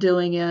not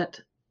doing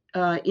it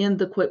in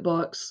the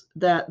QuickBooks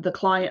that the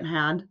client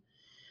had.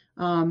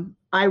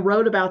 I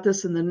wrote about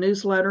this in the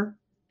newsletter,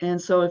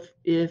 and so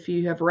if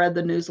you have read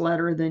the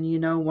newsletter, then you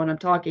know what I'm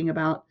talking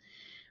about.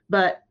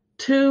 But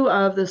two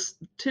of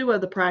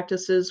the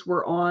practices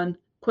were on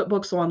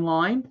QuickBooks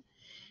Online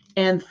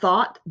and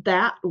thought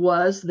that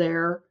was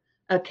their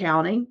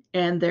accounting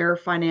and their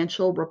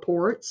financial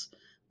reports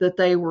that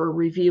they were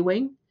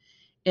reviewing,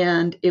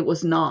 and it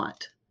was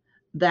not.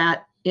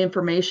 That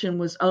information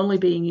was only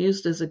being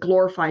used as a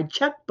glorified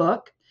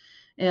checkbook,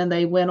 and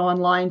they went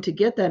online to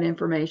get that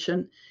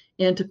information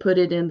and to put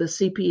it in the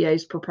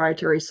CPA's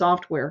proprietary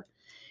software.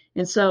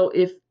 And so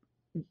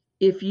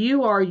if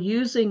you are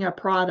using a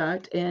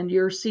product and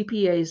your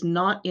CPA is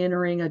not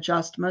entering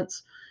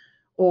adjustments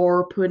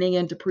or putting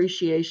in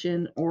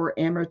depreciation or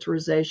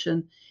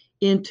amortization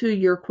into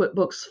your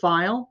QuickBooks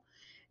file,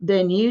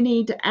 then you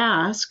need to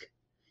ask,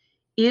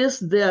 is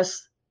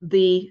this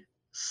the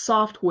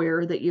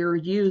software that you're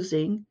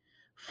using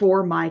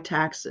for my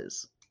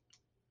taxes?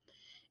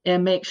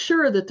 And make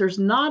sure that there's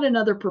not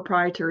another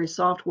proprietary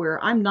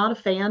software. I'm not a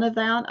fan of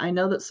that. I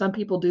know that some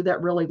people do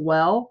that really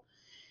well,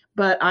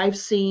 but I've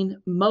seen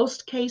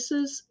most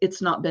cases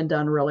it's not been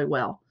done really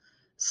well.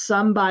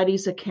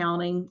 Somebody's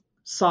accounting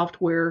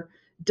software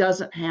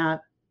doesn't have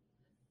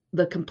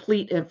the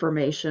complete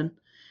information,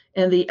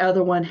 and the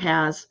other one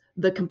has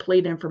the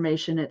complete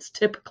information. It's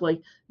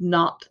typically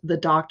not the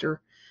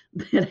doctor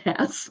that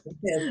has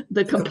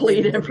the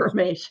complete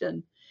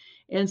information.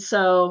 And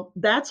so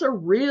that's a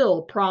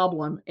real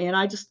problem. And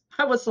I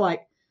was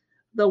like,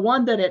 the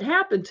one that it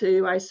happened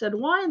to, I said,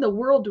 why in the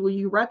world do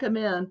you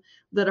recommend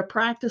that a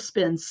practice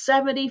spend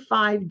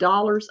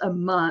 $75 a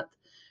month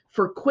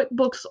for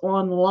QuickBooks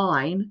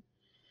Online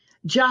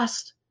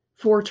just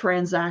for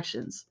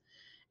transactions?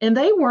 And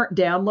they weren't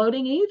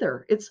downloading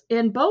either.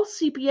 And both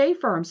CPA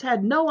firms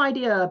had no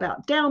idea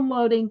about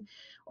downloading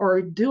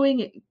or doing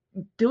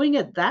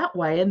it that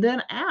way. And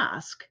then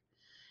ask,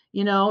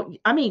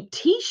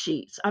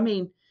 T-Sheets,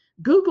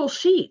 Google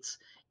Sheets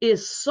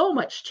is so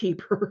much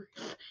cheaper.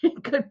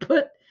 It could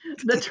put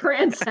the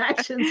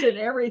transactions and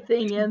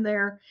everything in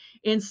there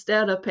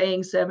instead of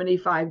paying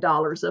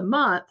 $75 a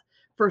month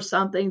for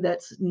something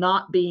that's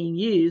not being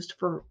used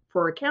for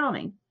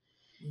accounting.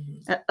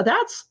 Mm-hmm.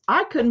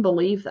 I couldn't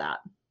believe that.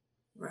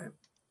 Right.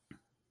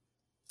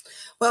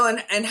 Well,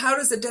 and how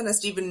does the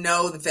dentist even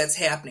know that that's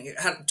happening?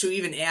 How to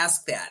even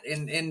ask that?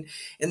 And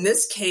in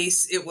this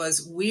case,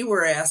 we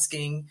were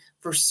asking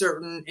for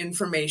certain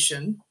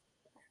information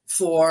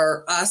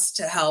for us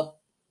to help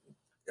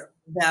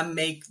them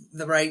make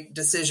the right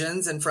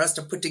decisions and for us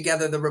to put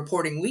together the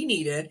reporting we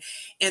needed,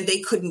 and they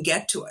couldn't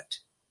get to it.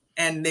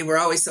 And they were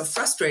always so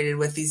frustrated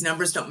with these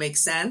numbers don't make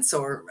sense,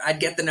 or I'd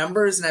get the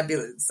numbers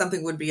and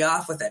something would be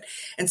off with it.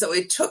 And so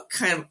it took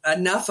kind of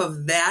enough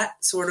of that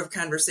sort of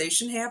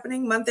conversation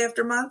happening month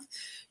after month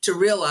to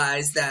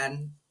realize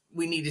then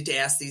we needed to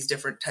ask these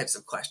different types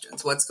of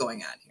questions. What's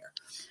going on here?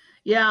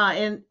 Yeah.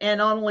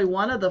 And on only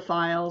one of the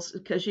files,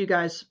 because you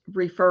guys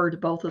referred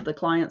both of the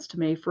clients to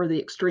me for the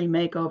extreme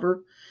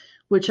makeover,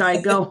 which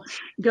I go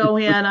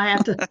in, I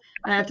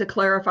have to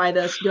clarify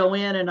this, go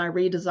in and I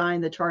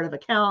redesign the chart of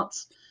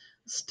accounts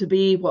to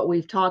be what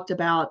we've talked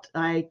about.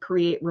 I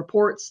create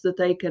reports that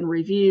they can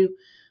review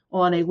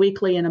on a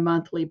weekly and a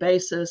monthly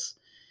basis.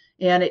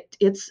 And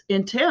it's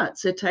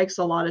intense. It takes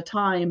a lot of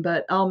time,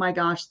 but oh my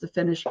gosh, the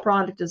finished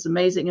product is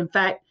amazing. In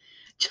fact,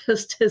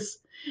 just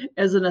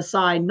as an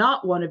aside,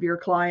 not one of your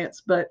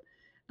clients, but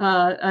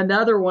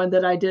another one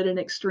that I did an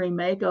extreme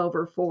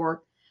makeover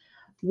for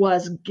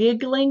was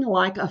giggling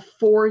like a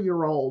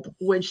 4-year-old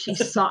when she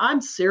saw,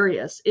 I'm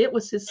serious. It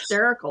was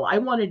hysterical. I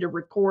wanted to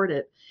record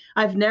it.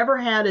 I've never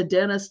had a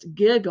dentist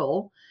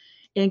giggle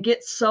and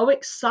get so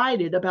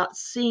excited about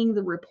seeing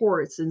the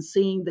reports and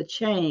seeing the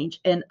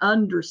change and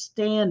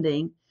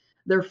understanding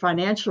their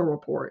financial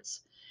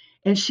reports.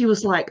 And she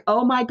was like,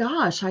 oh my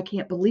gosh, I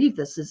can't believe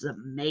this is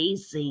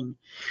amazing.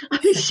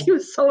 She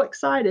was so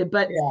excited,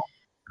 but yeah.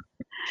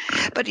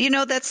 But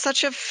that's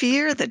such a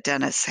fear that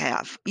dentists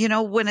have.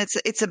 When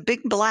it's a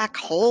big black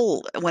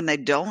hole when they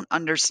don't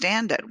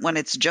understand it, when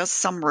it's just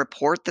some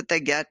report that they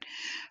get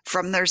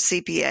from their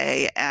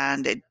CPA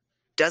and it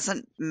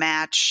doesn't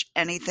match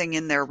anything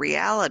in their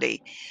reality,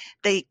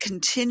 they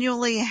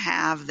continually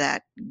have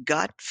that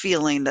gut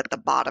feeling that the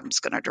bottom's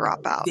going to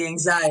drop out. The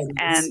anxiety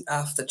is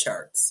off the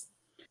charts.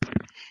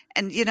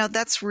 And,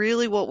 that's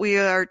really what we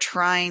are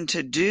trying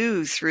to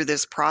do through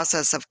this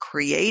process of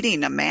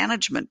creating a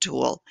management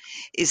tool,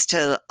 is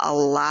to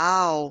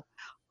allow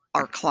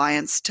our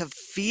clients to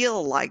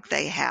feel like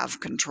they have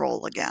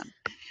control again,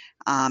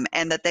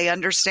 and that they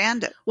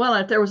understand it. Well,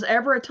 if there was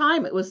ever a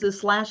time, it was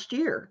this last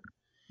year,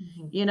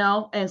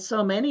 and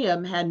so many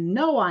of them had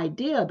no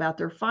idea about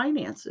their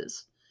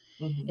finances.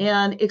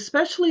 And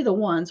especially the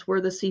ones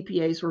where the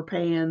CPAs were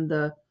paying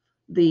the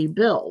the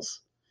bills.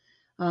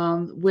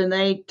 When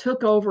they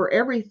took over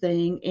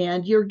everything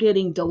and you're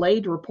getting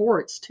delayed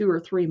reports 2 or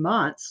 3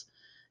 months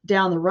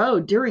down the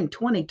road during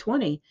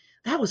 2020,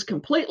 that was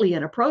completely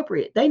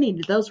inappropriate. They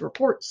needed those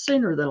reports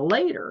sooner than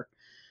later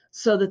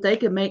so that they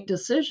could make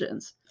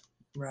decisions.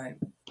 Right.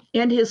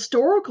 And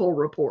historical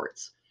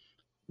reports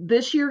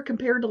this year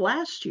compared to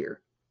last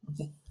year.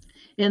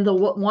 And the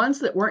ones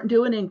that weren't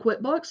doing in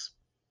QuickBooks,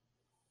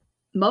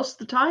 most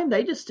of the time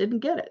they just didn't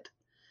get it.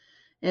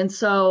 And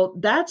so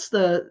that's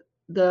the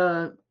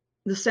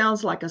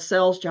sounds like a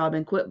sales job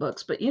in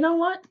QuickBooks, but you know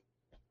what?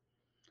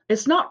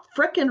 It's not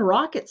frickin'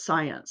 rocket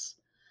science.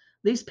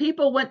 These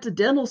people went to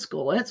dental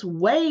school. It's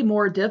way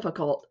more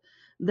difficult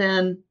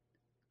than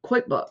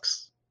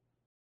QuickBooks.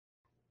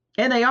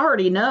 And they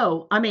already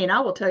know. I mean, I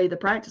will tell you the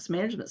practice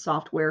management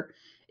software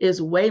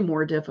is way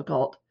more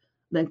difficult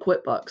than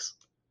QuickBooks.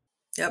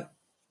 Yep.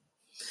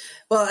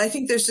 Well, I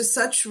think there's just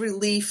such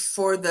relief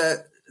for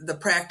the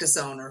practice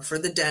owner, for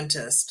the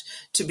dentist,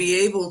 to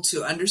be able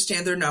to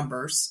understand their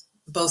numbers,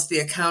 both the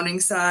accounting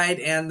side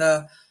and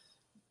the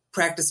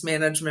practice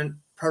management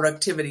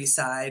productivity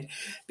side,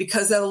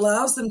 because that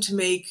allows them to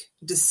make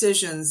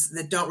decisions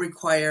that don't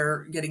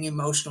require getting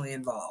emotionally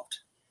involved.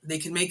 They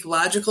can make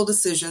logical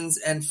decisions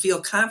and feel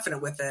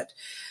confident with it,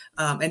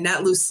 and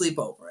not lose sleep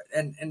over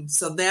it. And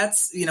so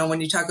that's,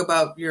 when you talk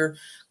about your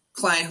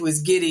client who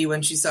was giddy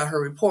when she saw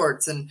her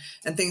reports and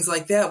things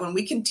like that, when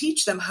we can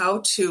teach them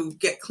how to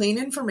get clean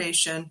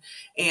information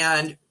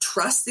and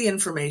trust the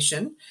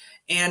information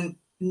and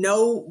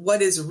know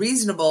what is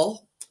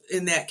reasonable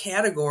in that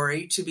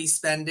category to be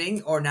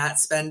spending or not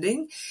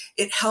spending,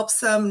 it helps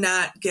them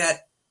not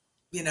get,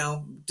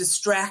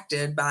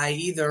 distracted by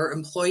either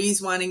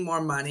employees wanting more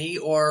money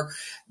or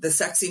the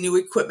sexy new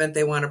equipment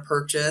they want to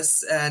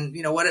purchase and,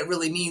 what it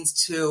really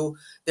means to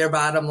their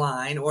bottom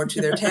line or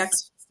to their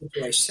tax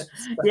situation.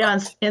 So. Yeah,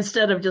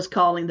 instead of just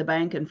calling the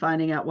bank and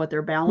finding out what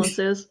their balance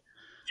is.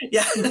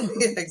 Yeah,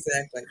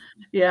 exactly.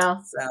 Yeah.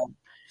 So.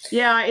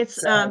 Yeah,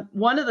 it's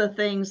one of the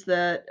things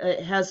that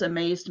has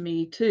amazed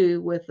me too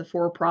with the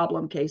 4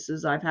 problem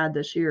cases I've had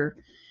this year.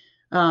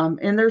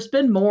 And there's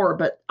been more,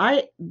 but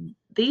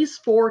these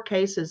 4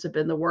 cases have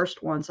been the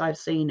worst ones I've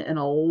seen in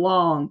a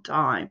long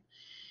time.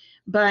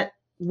 But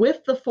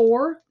with the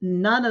 4,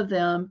 none of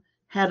them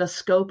had a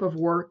scope of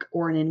work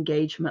or an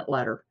engagement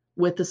letter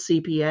with the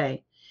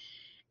CPA.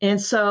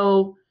 And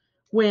so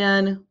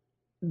when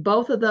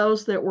both of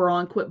those that were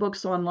on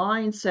QuickBooks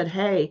Online said,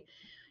 hey,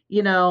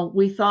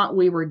 we thought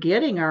we were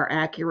getting our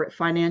accurate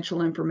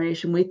financial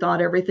information. We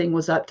thought everything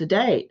was up to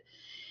date.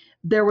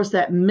 There was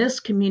that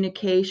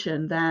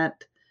miscommunication,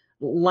 that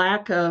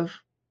lack of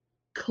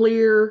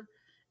clear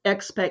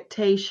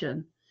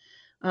expectation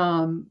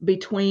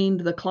between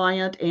the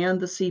client and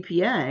the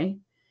CPA.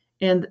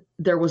 And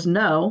there was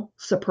no,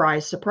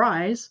 surprise,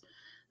 surprise,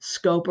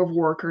 scope of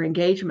work or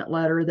engagement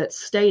letter that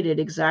stated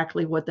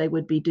exactly what they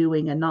would be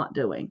doing and not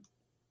doing.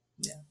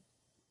 Yeah.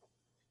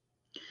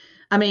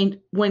 I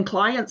mean, when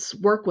clients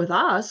work with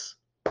us,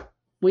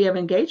 we have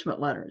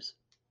engagement letters,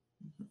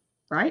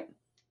 right?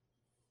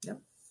 Yep.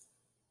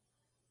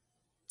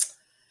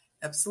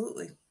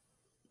 Absolutely.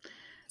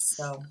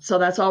 So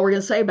that's all we're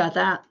going to say about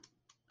that,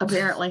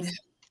 apparently.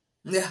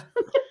 Yeah.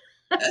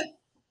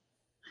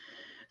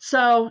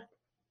 So,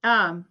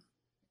 how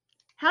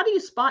do you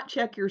spot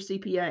check your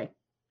CPA?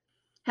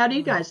 How do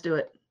you guys do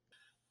it?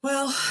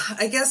 Well,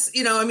 I guess,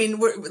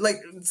 we're like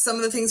some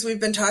of the things we've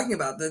been talking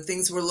about, the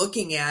things we're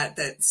looking at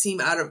that seem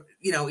out of,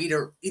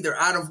 either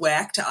out of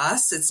whack to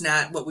us. It's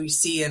not what we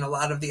see in a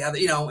lot of the other,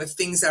 if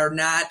things are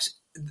not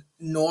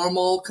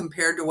normal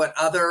compared to what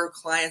other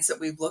clients that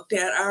we've looked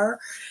at are,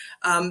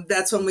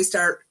 that's when we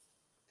start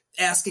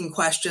asking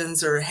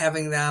questions or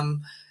having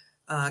them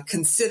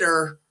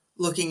consider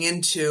looking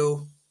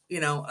into,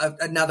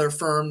 another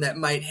firm that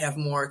might have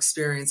more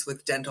experience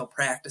with dental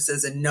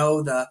practices and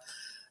know the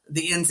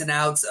ins and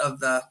outs of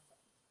the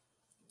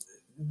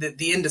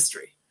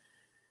industry.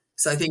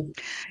 So I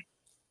think.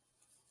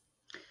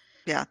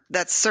 Yeah,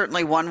 that's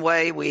certainly one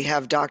way. We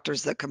have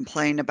doctors that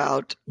complain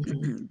about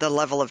the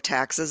level of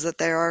taxes that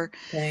they are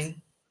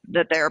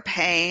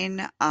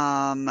paying.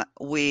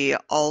 We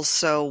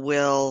also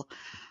will,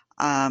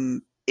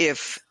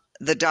 if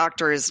the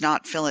doctor is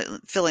not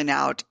filling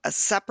out a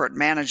separate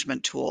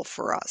management tool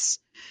for us,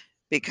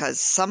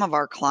 because some of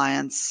our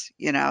clients,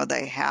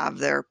 they have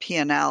their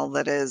P&L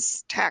that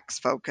is tax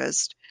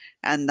focused,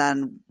 and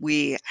then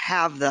we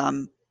have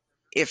them,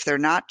 if they're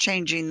not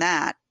changing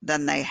that,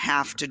 then they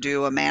have to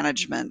do a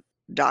management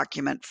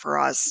document for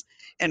us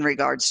in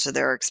regards to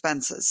their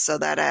expenses. So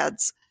that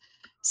adds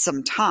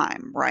some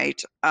time,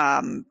 right?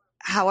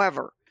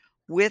 However,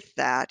 with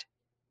that,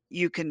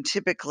 you can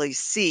typically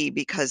see,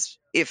 because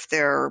if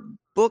their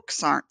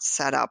books aren't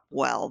set up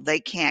well,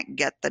 they can't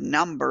get the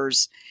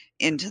numbers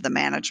into the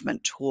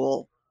management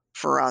tool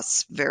for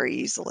us very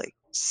easily.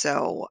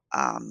 So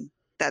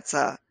that's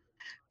a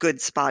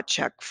good spot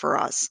check for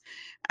us.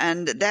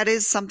 And that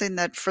is something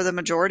that for the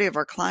majority of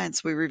our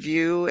clients, we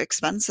review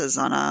expenses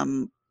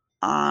on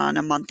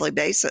a monthly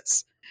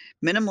basis,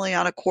 minimally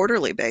on a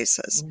quarterly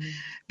basis,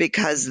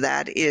 because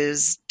that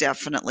is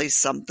definitely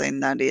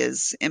something that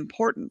is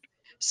important.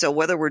 So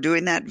whether we're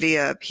doing that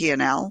via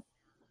P&L,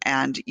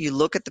 and you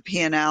look at the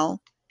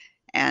P&L,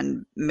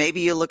 and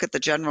maybe you look at the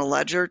general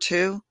ledger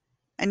too,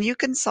 and you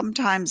can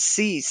sometimes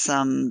see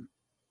some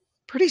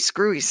pretty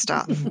screwy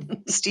stuff.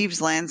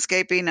 Steve's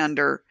Landscaping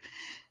under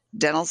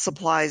dental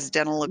supplies,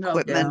 dental No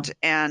equipment, doubt.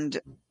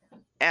 and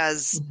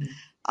as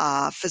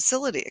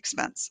facility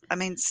expense. I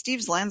mean,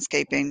 Steve's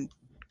Landscaping,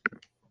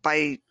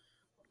 by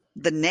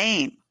the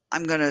name,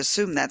 I'm going to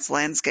assume that's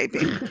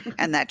landscaping,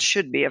 and that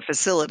should be a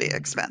facility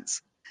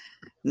expense,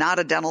 not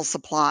a dental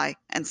supply,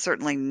 and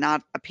certainly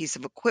not a piece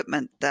of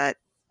equipment that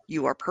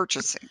you are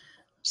purchasing.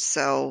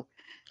 So,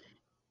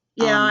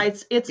 Yeah,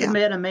 it's yeah.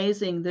 been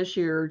amazing this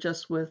year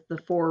just with the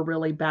 4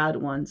 really bad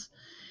ones,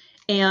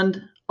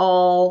 and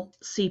all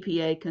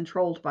CPA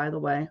controlled, by the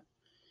way.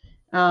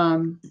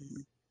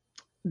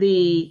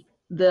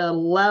 The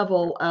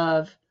level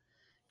of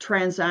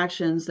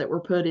transactions that were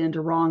put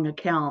into wrong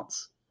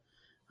accounts,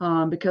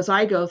 because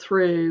I go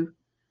through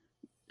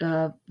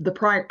the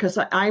prior, because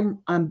I'm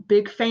a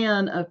big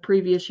fan of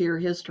previous year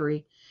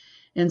history,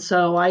 and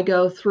so I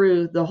go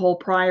through the whole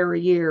prior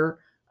year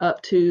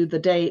up to the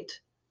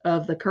date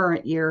of the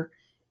current year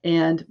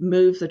and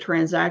move the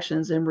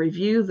transactions and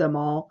review them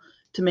all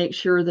to make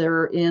sure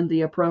they're in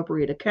the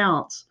appropriate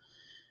accounts.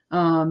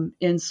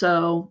 And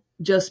so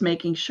just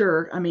making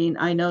sure, I mean,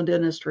 I know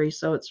dentistry,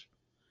 so it's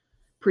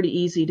pretty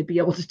easy to be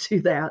able to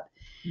do that.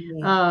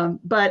 Yeah.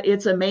 But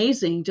it's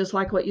amazing, just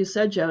like what you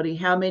said, Jody,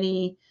 how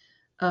many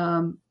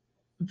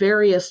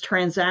various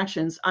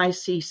transactions I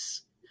see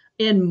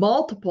in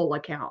multiple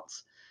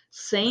accounts,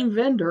 same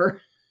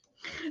vendor,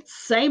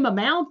 same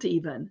amount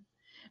even,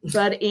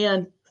 but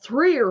in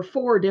 3 or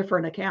 4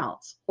 different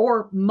accounts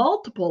or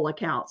multiple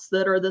accounts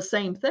that are the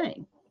same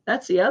thing.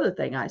 That's the other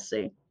thing I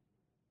see.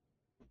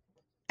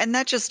 And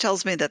that just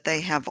tells me that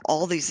they have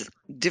all these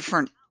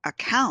different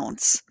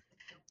accounts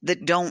that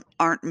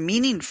aren't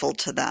meaningful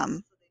to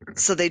them.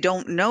 So they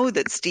don't know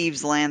that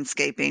Steve's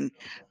Landscaping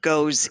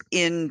goes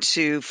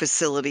into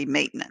facility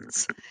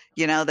maintenance.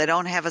 You know, they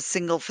don't have a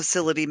single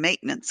facility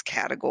maintenance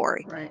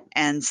category. Right.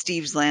 And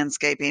Steve's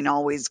Landscaping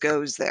always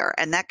goes there.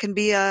 And that can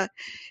be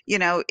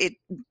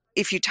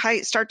if you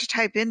start to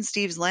type in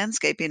Steve's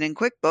Landscaping in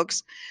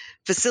QuickBooks,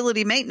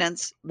 facility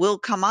maintenance will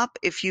come up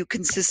if you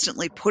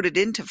consistently put it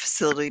into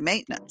facility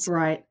maintenance.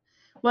 Right.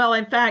 Well,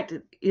 in fact,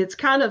 it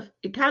kind of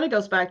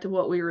goes back to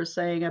what we were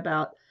saying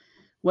about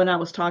when I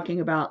was talking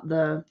about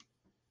the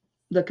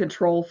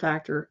control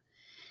factor.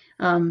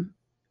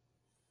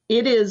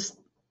 It is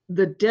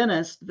the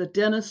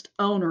dentist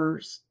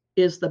owners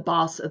is the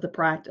boss of the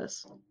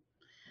practice,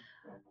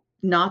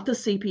 not the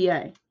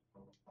CPA.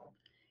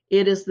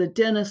 It is the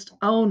dentist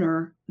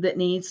owner that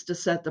needs to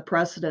set the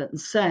precedent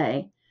and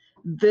say,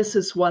 this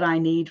is what I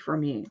need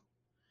from you.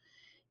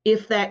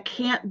 If that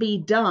can't be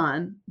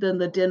done, then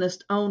the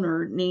dentist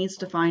owner needs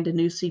to find a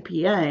new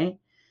CPA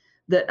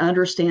that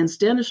understands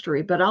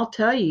dentistry. But I'll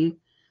tell you,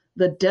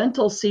 the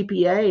dental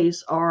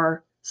CPAs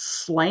are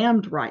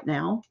slammed right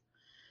now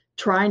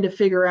trying to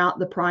figure out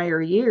the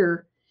prior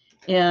year.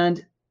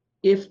 And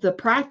if the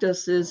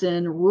practice is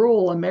in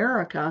rural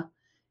America,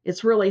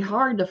 it's really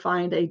hard to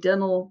find a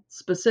dental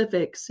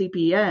specific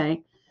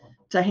CPA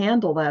to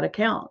handle that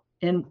account.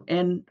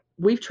 And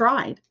we've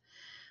tried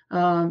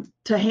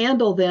to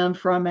handle them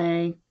from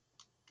a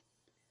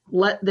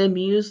let them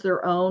use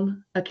their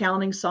own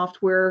accounting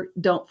software,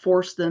 don't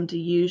force them to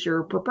use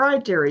your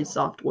proprietary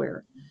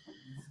software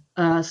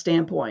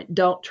standpoint.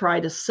 Don't try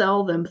to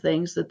sell them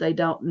things that they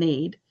don't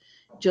need.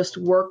 Just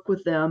work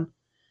with them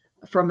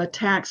from a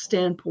tax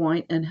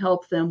standpoint and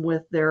help them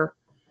with their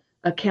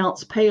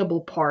accounts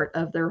payable part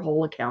of their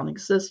whole accounting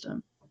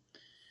system.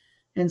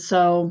 And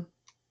so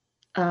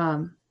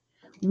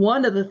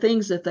one of the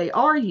things that they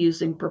are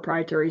using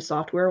proprietary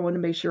software, I want to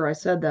make sure I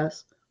said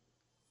this,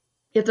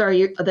 if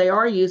they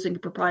are using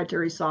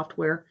proprietary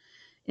software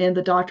and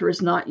the doctor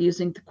is not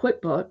using the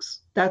QuickBooks,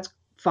 that's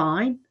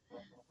fine.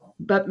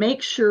 But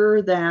make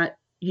sure that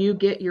you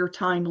get your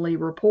timely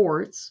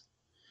reports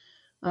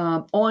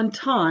on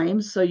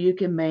time so you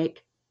can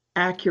make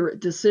accurate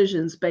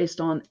decisions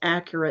based on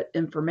accurate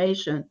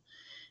information.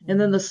 And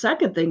then the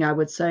second thing I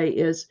would say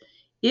is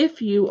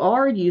if you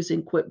are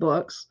using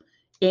QuickBooks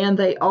and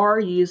they are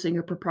using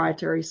a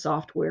proprietary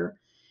software,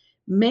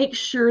 make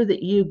sure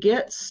that you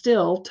get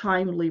still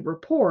timely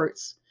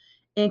reports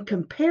and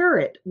compare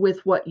it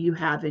with what you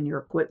have in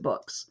your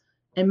QuickBooks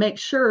and make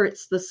sure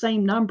it's the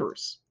same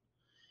numbers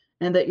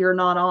and that you're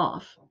not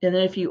off. And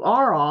then if you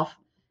are off,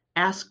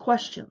 ask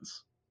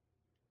questions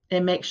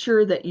and make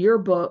sure that your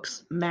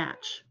books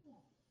match.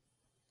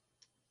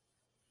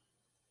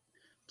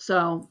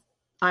 So,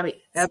 I mean,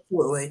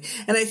 Absolutely.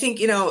 And I think,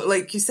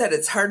 like you said,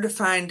 it's hard to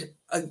find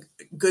a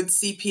good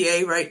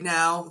CPA right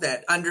now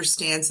that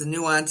understands the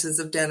nuances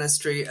of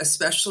dentistry,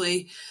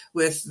 especially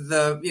with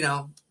the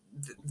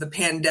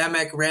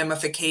pandemic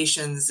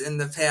ramifications in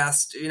the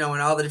past, and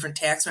all the different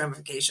tax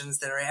ramifications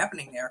that are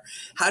happening there.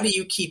 How do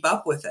you keep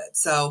up with it?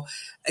 So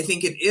I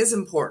think it is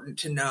important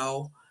to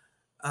know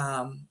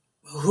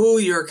who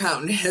your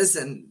accountant is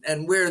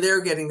and where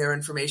they're getting their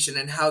information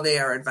and how they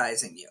are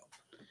advising you.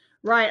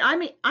 Right. I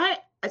mean, I'm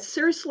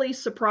seriously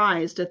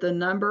surprised at the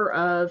number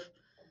of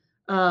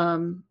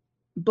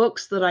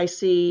books that I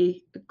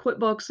see,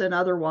 QuickBooks and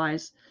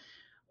otherwise,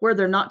 where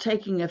they're not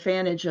taking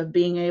advantage of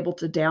being able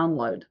to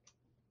download.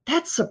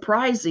 That's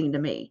surprising to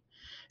me.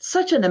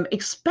 Such an,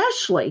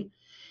 especially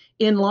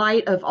in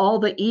light of all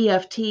the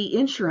EFT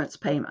insurance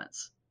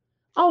payments.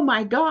 Oh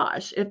my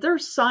gosh, if they're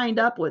signed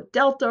up with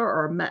Delta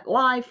or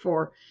MetLife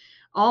or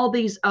all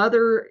these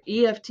other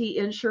EFT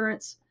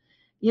insurance,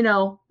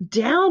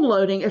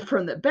 downloading it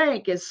from the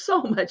bank is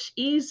so much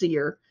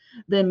easier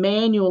than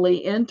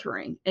manually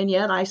entering. And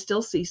yet I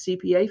still see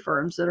CPA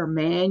firms that are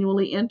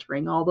manually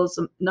entering all those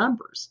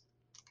numbers.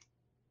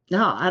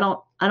 No, I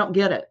don't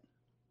get it.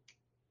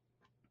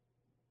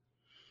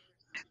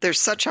 There's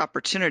such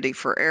opportunity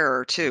for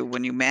error too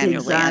when you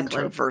manually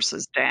enter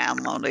versus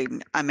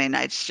downloading. I mean,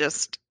 it's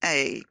just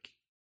I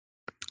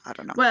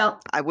don't know. Well,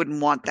 I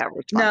wouldn't want that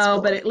responsibility.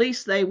 No, but at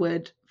least they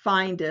would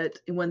find it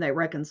when they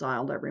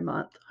reconciled every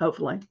month,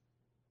 hopefully.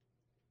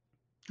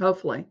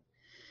 Hopefully.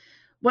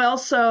 Well,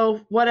 so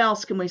what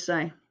else can we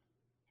say?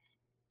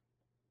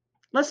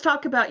 Let's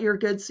talk about your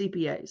good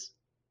CPAs.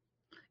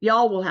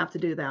 Y'all will have to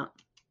do that.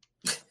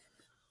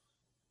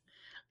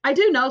 I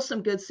do know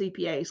some good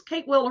CPAs.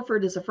 Kate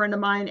Williford is a friend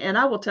of mine, and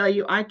I will tell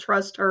you, I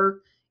trust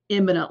her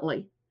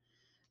eminently.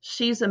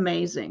 She's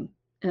amazing.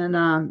 And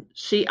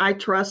I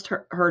trust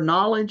her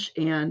knowledge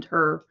and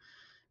her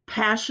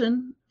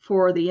passion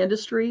for the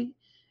industry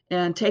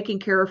and taking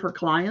care of her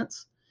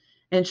clients.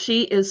 And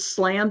she is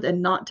slammed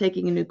and not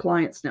taking any new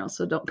clients now,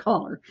 so don't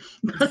call her.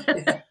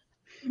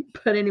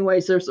 But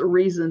anyways, there's a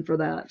reason for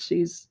that.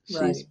 She's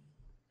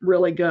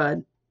really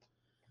good.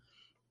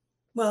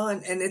 Well,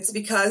 and it's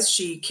because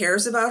she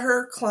cares about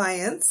her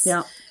clients.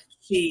 Yeah.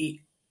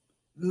 She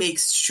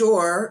makes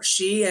sure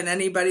she and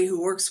anybody who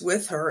works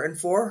with her and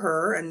for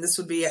her, and this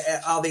would be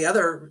all the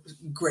other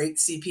great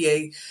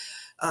CPA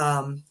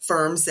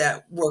firms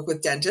that work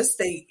with dentists,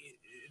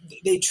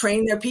 they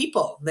train their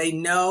people. They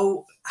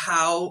know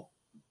how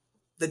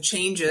the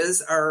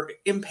changes are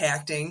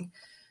impacting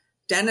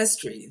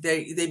dentistry.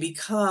 They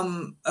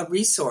become a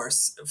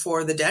resource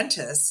for the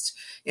dentist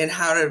in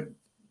how to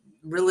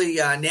really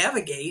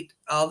navigate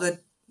all the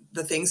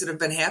things that have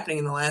been happening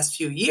in the last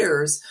few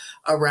years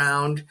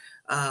around,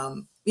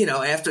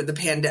 after the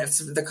pandemic,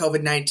 the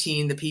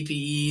COVID-19, the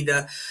PPE,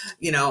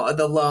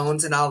 the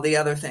loans and all the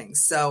other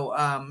things. So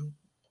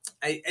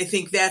I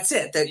think that's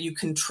it, that you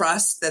can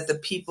trust that the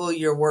people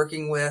you're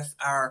working with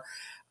are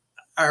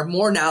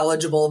more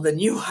knowledgeable than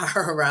you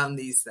are around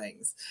these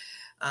things.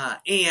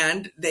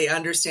 And they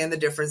understand the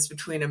difference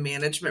between a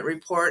management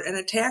report and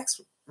a tax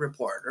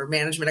report, or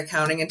management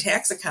accounting and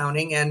tax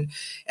accounting. And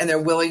they're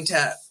willing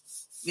to,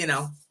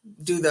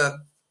 do the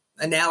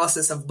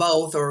analysis of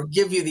both or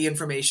give you the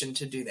information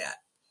to do that.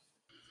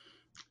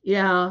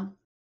 Yeah.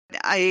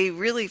 I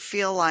really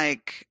feel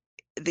like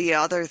the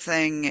other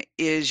thing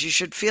is you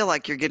should feel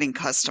like you're getting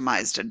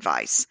customized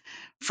advice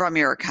from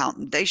your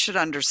accountant. They should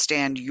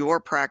understand your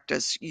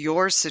practice,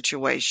 your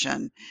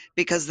situation,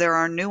 because there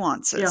are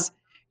nuances. Yeah.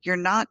 You're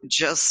not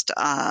just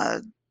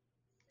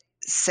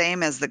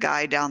same as the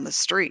guy down the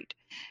street.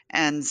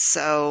 And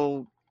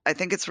so I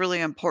think it's really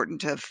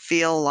important to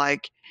feel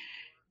like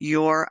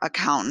your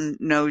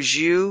accountant knows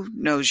you,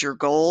 knows your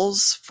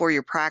goals for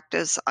your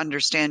practice,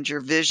 understands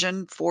your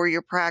vision for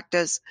your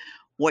practice,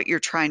 what you're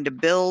trying to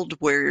build,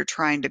 where you're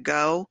trying to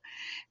go,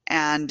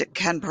 and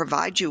can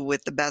provide you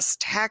with the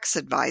best tax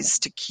advice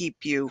to keep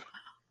you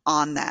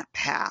on that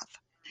path.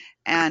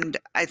 And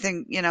I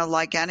think,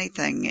 like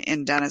anything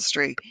in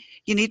dentistry,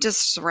 you need to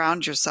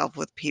surround yourself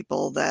with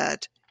people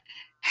that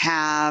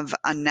have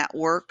a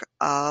network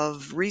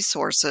of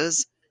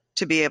resources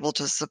to be able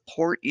to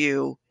support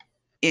you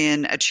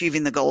in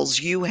achieving the goals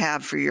you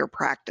have for your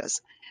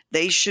practice.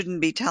 They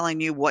shouldn't be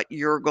telling you what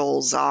your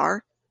goals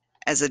are.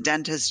 As a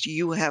dentist,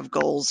 you have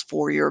goals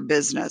for your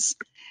business,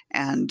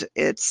 and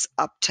it's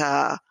up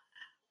to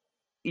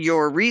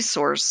your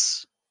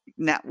resource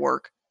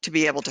network to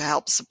be able to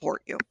help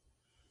support you.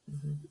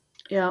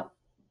 Yeah.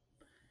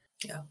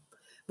 Yeah.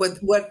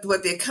 What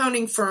the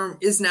accounting firm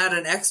is not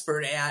an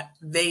expert at,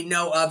 they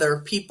know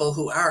other people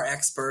who are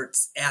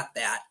experts at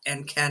that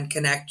and can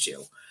connect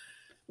you.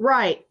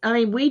 Right. I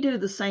mean, we do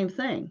the same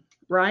thing,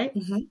 right?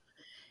 Mm-hmm.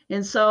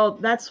 And so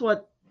that's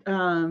what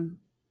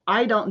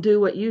I don't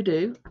do what you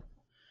do.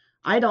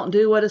 I don't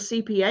do what a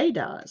CPA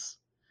does.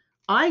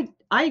 I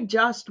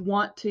just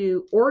want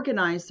to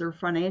organize their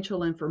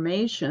financial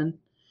information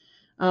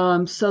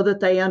so that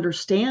they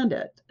understand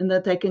it and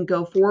that they can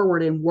go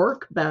forward and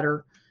work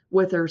better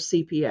with their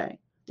CPA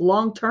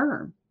long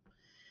term.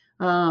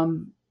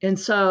 And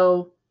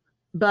so,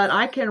 but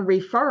I can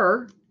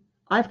refer.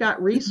 I've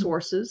got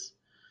resources.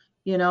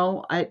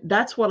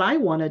 That's what I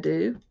want to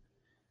do.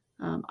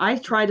 I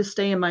try to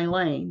stay in my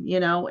lane,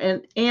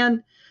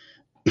 and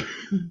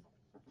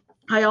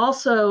I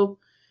also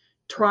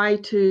try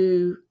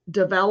to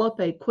develop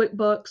a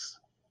QuickBooks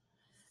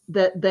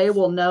that they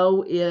will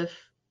know if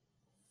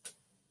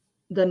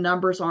the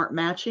numbers aren't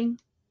matching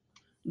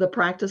the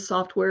practice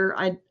software,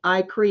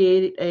 I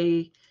create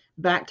a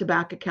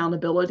back-to-back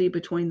accountability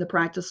between the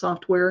practice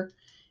software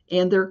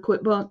and their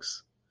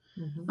QuickBooks.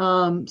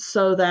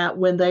 So that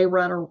when they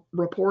run a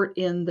report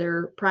in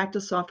their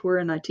practice software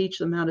and I teach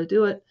them how to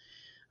do it,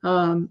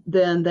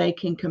 then they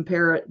can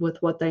compare it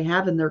with what they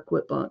have in their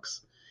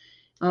QuickBooks,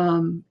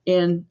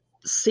 and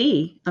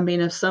see, I mean,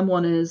 if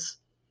someone is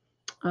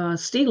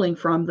stealing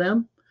from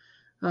them,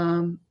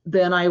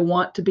 then I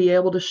want to be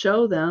able to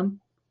show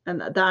them,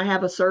 and I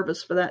have a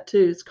service for that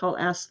too. It's called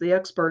Ask the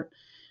Expert.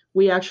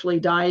 We actually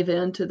dive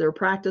into their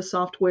practice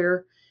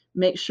software,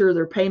 make sure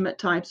their payment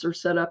types are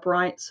set up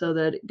right so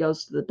that it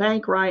goes to the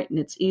bank right and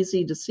it's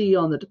easy to see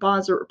on the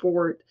deposit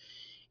report.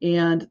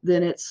 And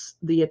then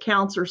the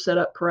accounts are set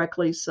up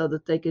correctly so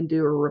that they can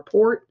do a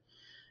report.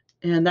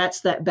 And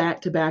that's that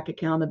back-to-back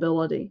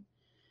accountability.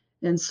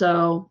 And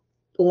so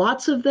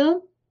lots of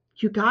them,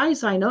 you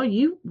guys, I know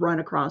you run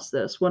across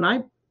this. When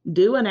I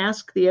do an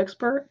Ask the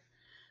Expert,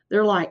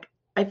 they're like,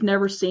 I've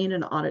never seen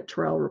an audit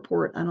trail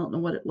report. I don't know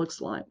what it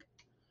looks like.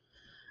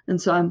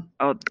 And so and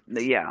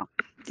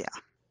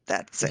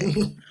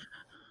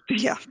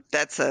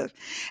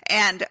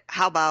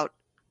how about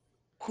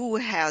who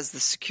has the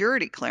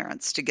security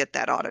clearance to get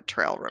that audit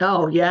trail report?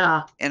 Oh,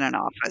 yeah. In an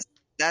office.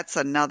 That's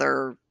a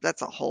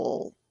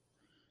whole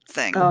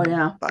thing. Oh,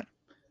 yeah. But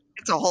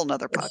it's a whole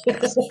nother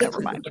podcast. Never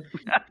mind.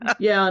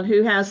 Yeah. And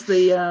who has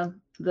the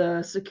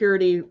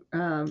security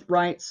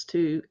rights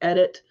to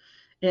edit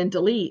and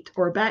delete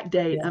or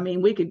backdate? Yeah. I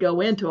mean, we could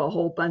go into a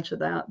whole bunch of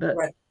that, but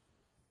Right.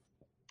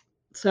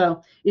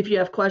 So if you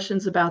have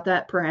questions about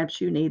that,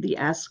 perhaps you need the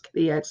Ask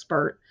the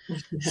Expert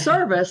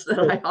service that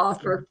I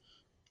offer,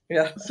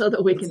 so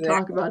that we can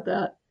talk about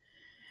that.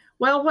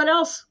 Well, what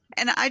else?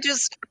 And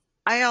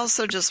I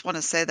also just want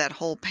to say that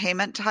whole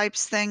payment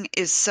types thing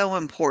is so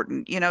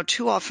important. You know,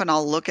 too often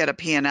I'll look at a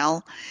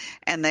P&L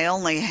and they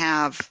only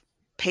have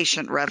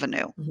patient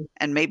revenue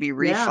and maybe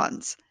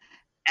refunds.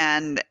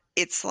 And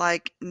it's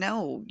like,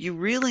 no, you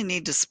really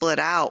need to split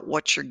out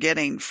what you're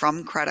getting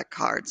from credit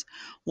cards,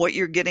 what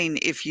you're getting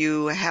if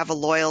you have a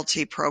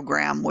loyalty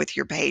program with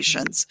your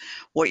patients,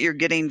 what you're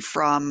getting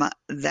from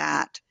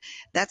that.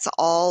 That's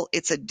all.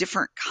 It's a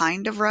different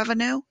kind of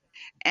revenue.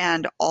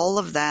 And all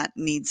of that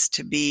needs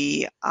to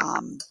be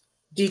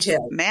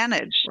detailed,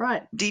 managed,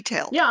 right?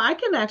 Detailed. Yeah, I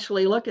can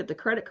actually look at the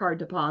credit card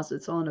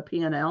deposits on a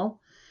P&L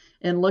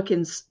and look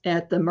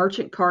at the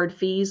merchant card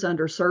fees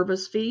under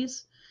service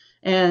fees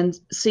and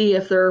see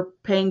if they're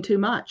paying too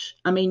much.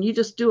 I mean, you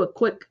just do a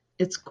quick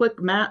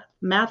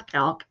math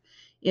calc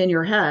in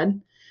your head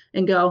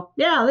and go,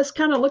 yeah, this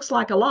kind of looks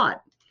like a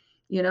lot.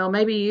 You know,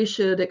 maybe you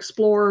should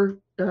explore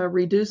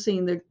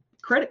reducing the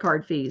credit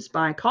card fees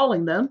by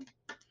calling them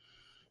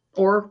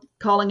or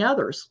calling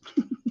others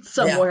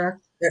somewhere.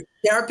 Yeah.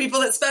 There are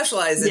people that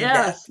specialize in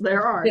that. Yes,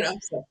 there are. You know,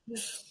 so.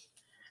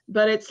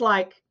 But it's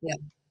like,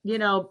 you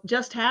know,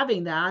 just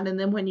having that. And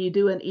then when you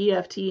do an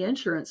EFT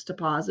insurance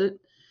deposit,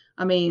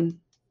 I mean,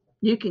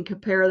 you can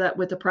compare that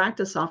with the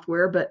practice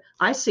software, but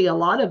I see a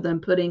lot of them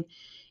putting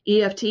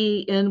EFT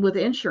in with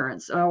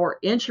insurance or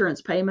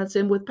insurance payments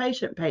in with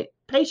patient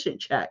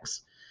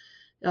checks.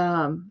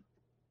 And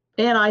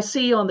I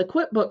see on the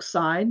QuickBooks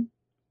side,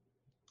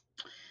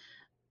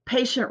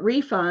 patient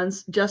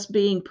refunds just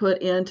being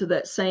put into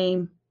that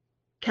same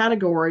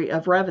category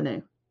of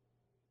revenue.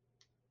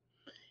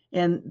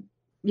 And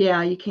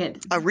yeah, you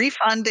can't. A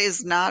refund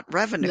is not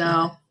revenue.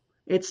 No,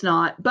 it's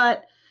not.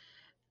 But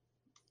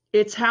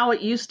it's how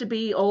it used to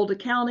be, old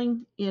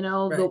accounting, you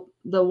know, right.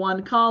 the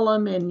one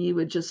column, and you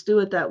would just do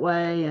it that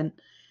way.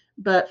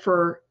 But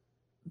for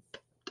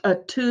a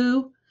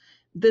two,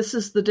 this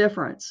is the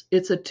difference.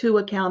 It's a two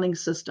accounting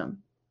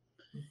system.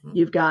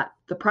 You've got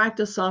the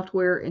practice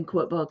software in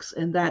QuickBooks,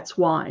 and that's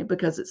why,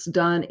 because it's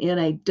done in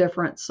a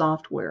different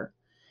software.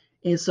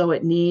 And so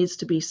it needs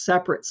to be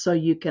separate so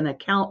you can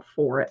account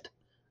for it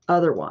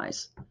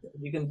otherwise.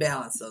 You can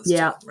balance those two,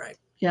 right?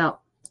 Yeah.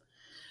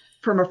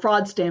 From a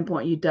fraud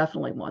standpoint, you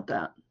definitely want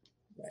that.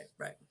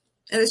 Right.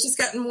 And it's just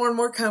gotten more and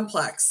more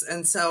complex.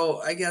 And so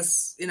I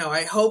guess, you know,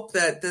 I hope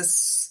that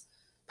this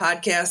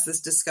podcast,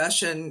 this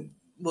discussion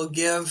will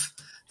give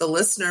the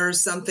listeners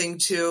something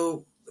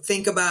to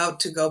think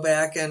about, to go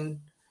back and,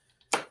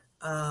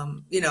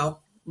 you know,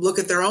 look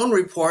at their own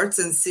reports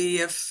and see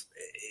if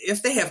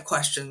they have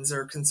questions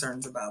or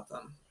concerns about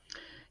them.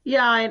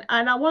 Yeah,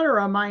 and I want to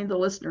remind the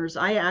listeners,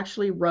 I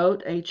actually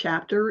wrote a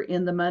chapter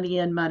in the Money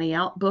In, Money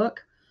Out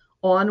book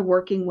on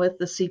working with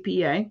the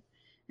CPA.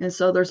 And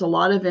so there's a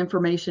lot of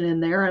information in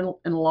there and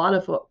a lot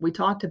of what we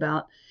talked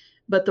about.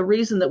 But the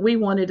reason that we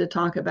wanted to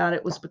talk about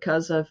it was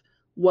because of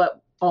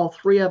what all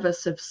three of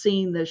us have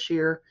seen this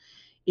year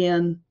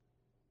in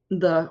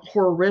the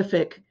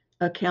horrific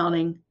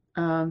accounting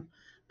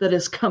that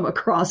has come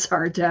across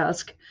our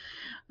desk,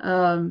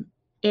 and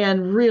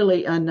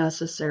really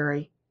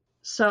unnecessary.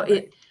 So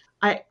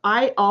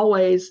I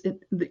always,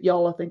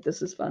 y'all will think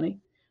this is funny.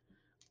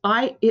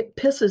 It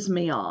pisses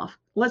me off.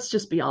 Let's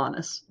just be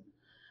honest.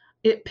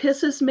 It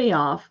pisses me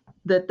off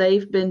that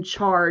they've been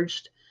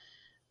charged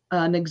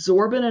an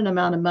exorbitant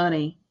amount of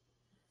money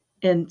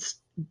and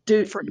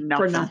do For for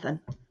nothing. nothing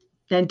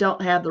and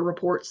don't have the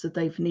reports that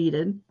they've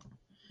needed.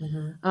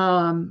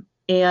 Mm-hmm.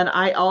 And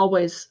I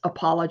always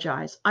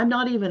apologize. I'm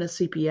not even a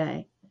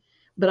CPA,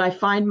 but I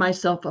find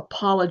myself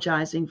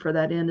apologizing for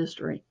that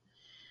industry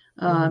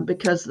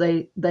because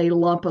they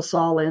lump us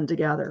all in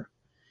together.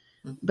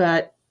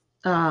 But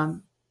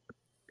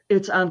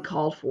it's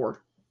uncalled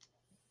for.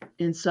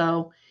 And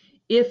so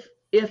if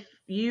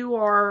you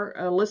are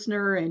a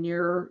listener and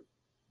you're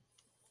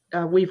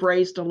we've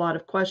raised a lot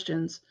of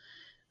questions,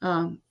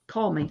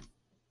 call me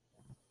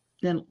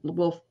and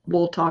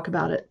we'll talk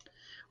about it,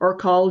 or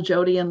call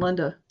Jody and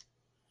Linda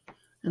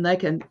and they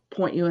can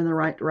point you in the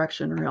right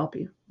direction or help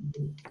you.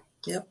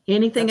 Yep.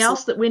 Anything Absolutely.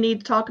 else that we need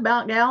to talk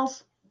about,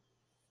 gals?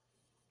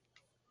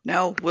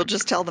 No, we'll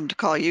just tell them to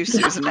call you,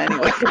 Susan,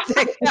 anyway. If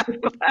they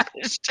have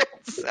questions.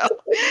 So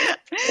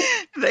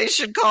they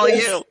should call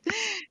you.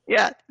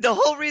 Yeah. The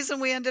whole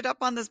reason we ended up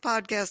on this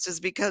podcast is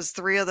because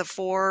 3 of the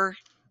 4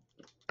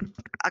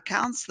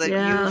 accounts that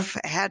you've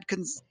had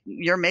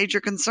your major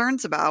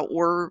concerns about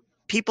were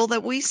people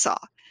that we saw.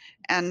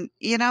 And,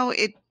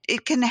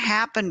 it can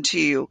happen to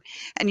you.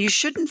 And you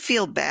shouldn't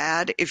feel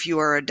bad if you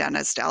are a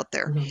dentist out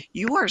there. Mm-hmm.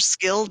 You are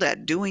skilled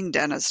at doing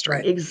dentistry.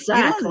 Right.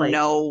 Exactly.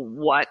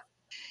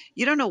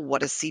 You don't know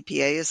what a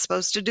CPA is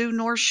supposed to do,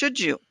 nor should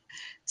you.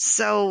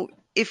 So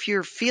if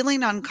you're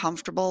feeling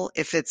uncomfortable,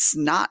 if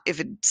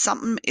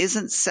something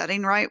isn't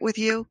setting right with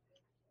you,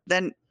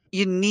 then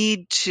you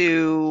need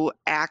to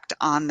act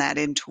on that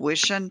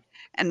intuition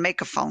and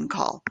make a phone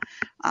call.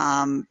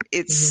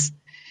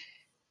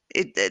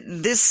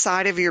 This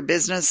side of your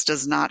business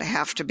does not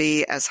have to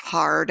be as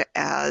hard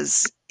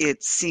as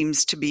it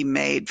seems to be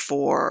made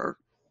for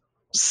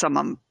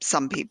some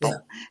people. Yeah.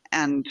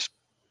 And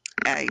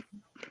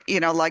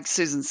like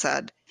Susan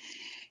said,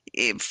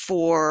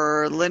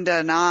 for Linda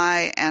and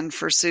I and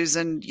for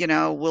Susan,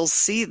 we'll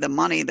see the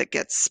money that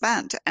gets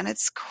spent, and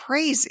it's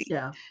crazy.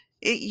 Yeah.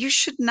 You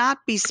should not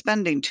be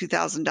spending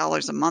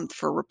 $2,000 a month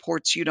for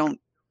reports you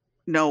don't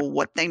know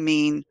what they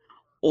mean,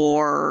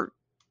 or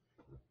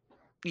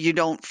you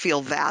don't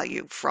feel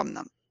value from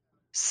them.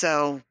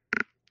 So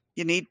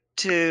you need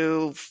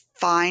to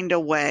find a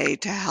way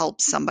to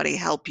help somebody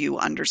help you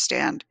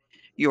understand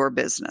your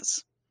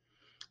business.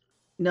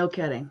 No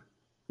kidding.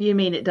 You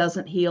mean it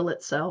doesn't heal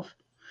itself?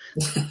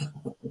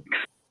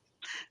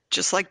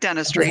 Just like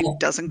dentistry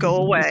doesn't go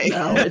away.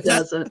 No, it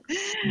doesn't.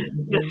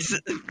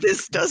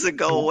 This doesn't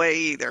go away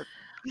either.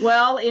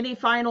 Well, any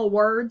final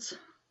words?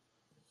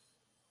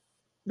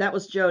 That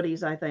was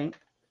Jody's, I think.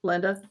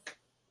 Linda?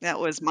 That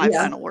was my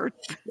final word.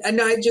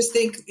 And I just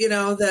think,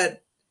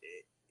 that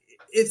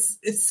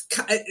it's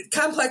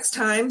complex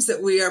times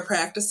that we are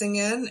practicing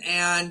in,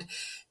 and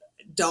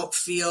don't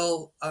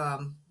feel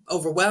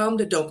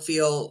overwhelmed, don't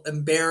feel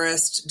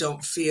embarrassed,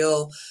 don't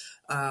feel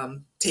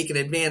taken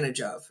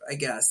advantage of, I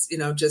guess.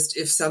 Just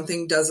if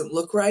something doesn't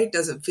look right,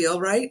 doesn't feel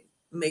right,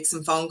 make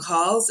some phone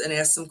calls and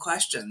ask some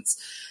questions,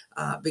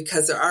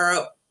 because there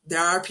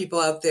are people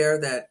out there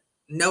that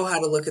know how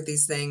to look at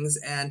these things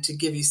and to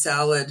give you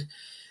solid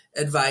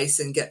advice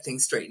and get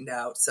things straightened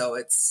out. So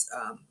it's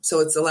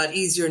a lot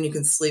easier, and you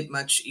can sleep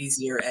much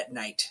easier at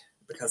night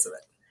because of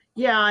it.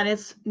 Yeah, and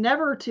it's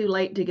never too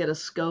late to get a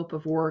scope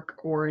of work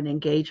or an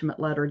engagement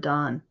letter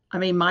done. I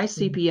mean, my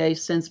CPA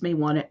sends me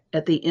one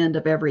at the end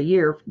of every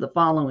year for the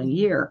following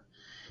year.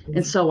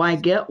 And so I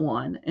get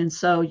one. And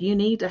so you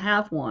need to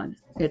have one.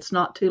 It's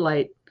not too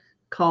late.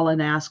 Call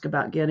and ask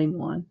about getting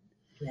one.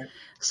 Yeah.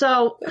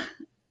 So,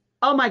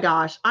 oh my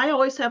gosh, I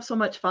always have so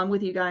much fun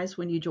with you guys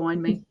when you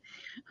join me.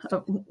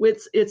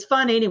 It's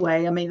fun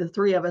anyway. I mean, the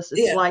 3 of us,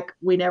 it's like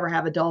we never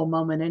have a dull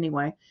moment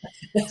anyway.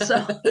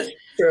 So,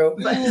 true.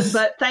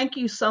 But thank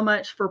you so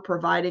much for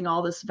providing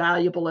all this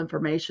valuable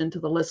information to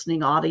the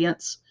listening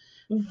audience.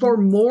 Mm-hmm. For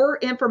more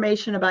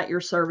information about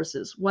your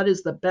services, what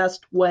is the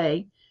best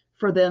way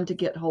for them to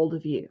get hold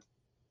of you?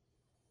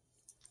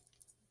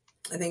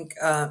 I think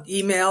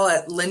email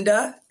at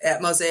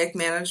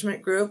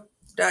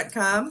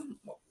linda@mosaicmanagementgroup.com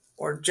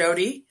or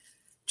Jody,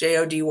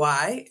 Jody,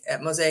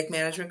 at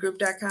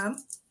mosaicmanagementgroup.com.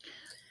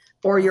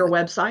 Or your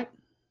website?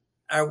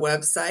 Our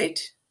website,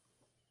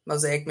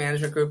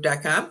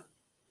 mosaicmanagementgroup.com.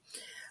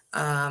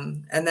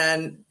 And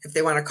then if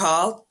they want to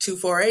call,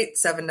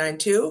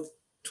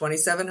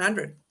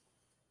 248-792-2700.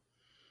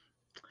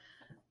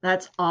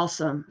 That's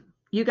awesome.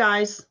 You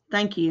guys,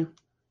 thank you.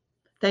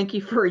 Thank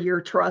you for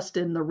your trust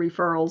in the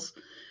referrals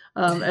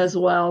as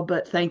well.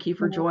 But thank you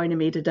for joining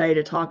me today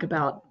to talk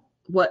about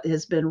what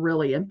has been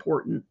really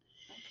important.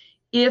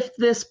 If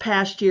this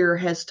past year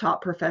has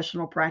taught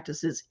professional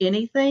practices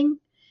anything,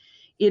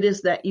 it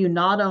is that you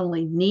not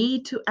only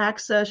need to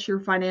access your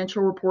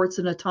financial reports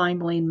in a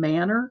timely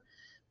manner,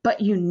 but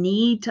you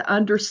need to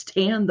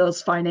understand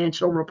those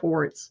financial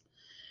reports.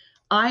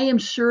 I am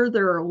sure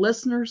there are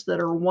listeners that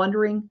are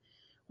wondering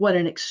what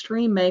an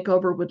extreme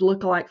makeover would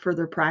look like for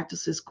their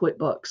practice's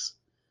QuickBooks.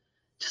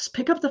 Just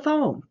pick up the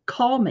phone,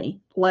 call me,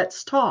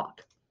 let's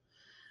talk.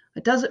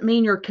 It doesn't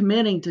mean you're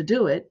committing to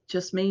do it,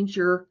 just means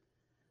you're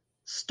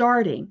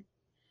starting.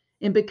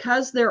 And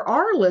because there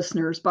are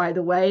listeners, by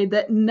the way,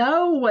 that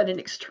know what an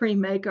extreme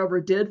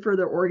makeover did for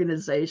their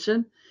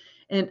organization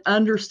and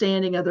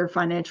understanding of their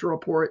financial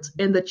reports,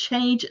 and the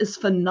change is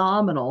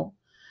phenomenal,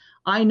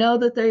 I know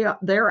that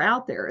they're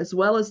out there, as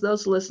well as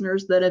those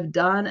listeners that have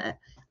done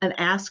an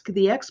Ask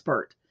the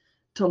Expert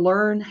to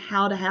learn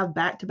how to have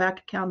back-to-back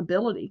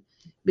accountability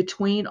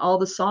between all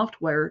the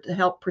software to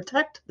help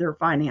protect their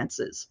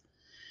finances.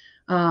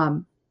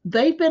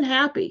 They've been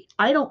happy.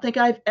 I don't think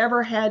I've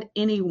ever had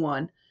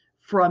anyone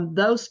from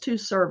those two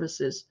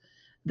services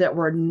that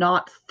were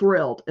not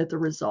thrilled at the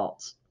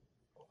results.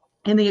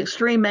 In the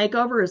extreme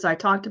makeover, as I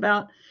talked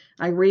about,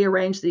 I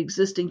rearranged the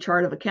existing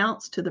chart of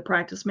accounts to the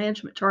practice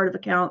management chart of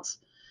accounts,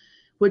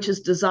 which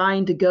is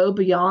designed to go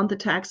beyond the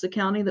tax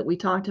accounting that we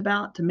talked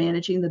about to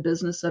managing the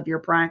business of your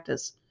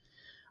practice.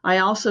 I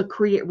also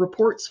create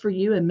reports for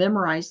you and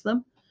memorize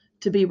them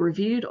to be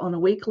reviewed on a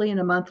weekly and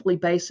a monthly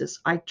basis.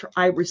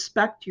 I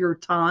respect your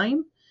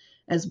time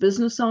as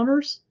business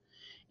owners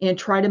and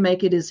try to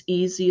make it as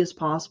easy as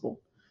possible.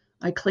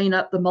 I clean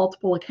up the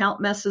multiple account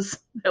messes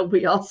that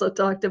we also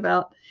talked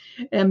about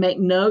and make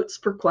notes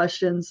for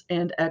questions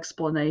and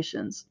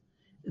explanations.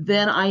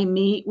 Then I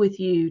meet with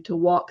you to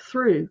walk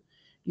through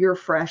your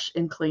fresh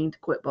and cleaned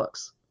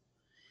QuickBooks.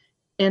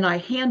 And I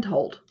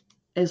handhold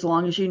as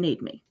long as you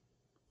need me.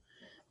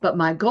 But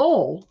my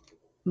goal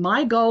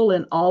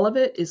in all of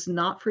it is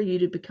not for you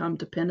to become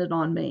dependent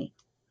on me.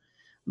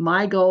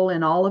 My goal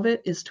in all of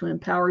it is to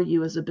empower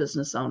you as a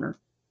business owner,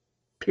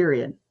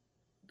 period.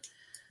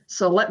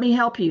 So let me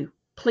help you,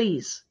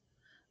 please.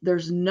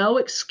 There's no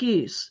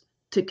excuse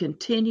to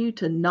continue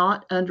to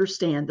not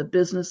understand the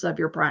business of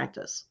your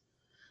practice.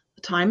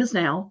 The time is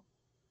now.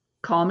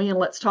 Call me and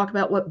let's talk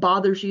about what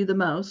bothers you the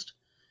most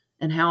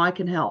and how I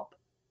can help.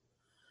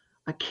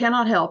 I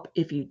cannot help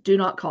if you do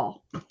not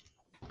call.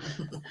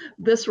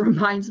 This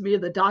reminds me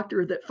of the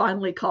doctor that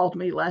finally called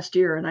me last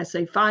year. And I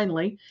say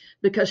finally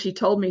because she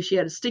told me she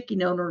had a sticky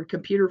note on her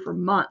computer for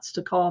months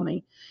to call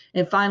me,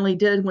 and finally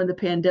did when the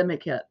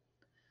pandemic hit.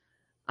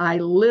 I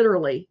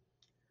literally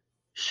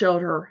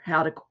showed her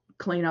how to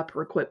clean up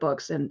her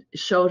QuickBooks and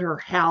showed her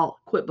how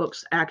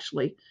QuickBooks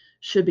actually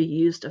should be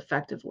used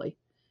effectively.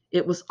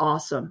 It was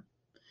awesome.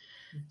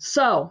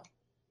 So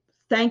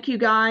thank you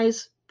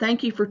guys.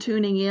 Thank you for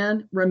tuning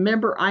in.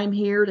 Remember, I'm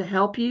here to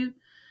help you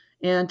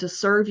and to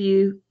serve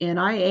you, and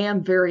I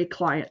am very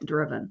client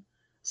driven.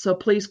 So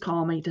please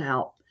call me to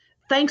help.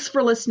 Thanks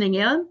for listening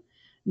in.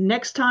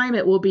 Next time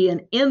it will be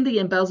an In the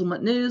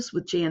Embezzlement News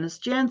with Janice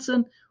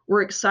Jensen.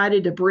 We're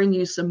excited to bring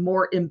you some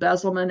more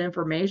embezzlement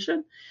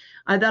information.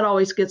 That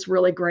always gets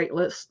really great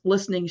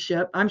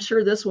listening-ship. I'm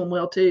sure this one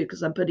will too,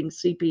 because I'm putting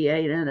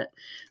CPA in it.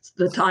 It's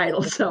the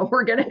title. So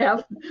we're gonna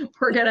have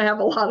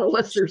a lot of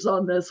listeners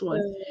on this one.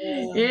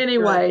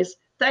 Anyways,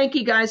 thank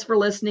you guys for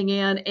listening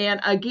in. And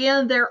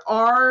again, there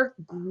are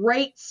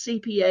great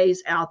CPAs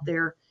out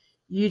there.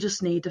 You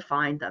just need to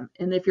find them.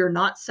 And if you're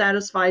not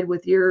satisfied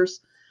with yours,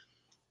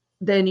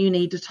 then you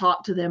need to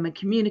talk to them and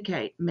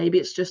communicate. Maybe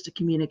it's just a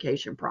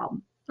communication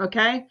problem.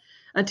 Okay?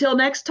 Until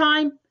next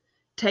time,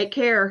 take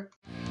care.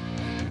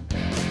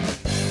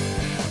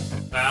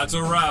 That's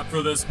a wrap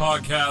for this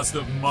podcast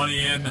of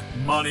Money In,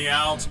 Money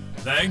Out.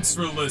 Thanks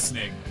for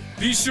listening.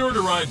 Be sure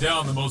to write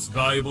down the most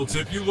valuable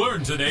tip you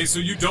learned today so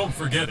you don't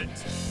forget it.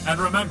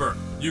 And remember,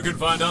 you can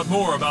find out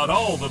more about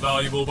all the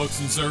valuable books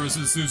and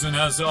services Susan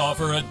has to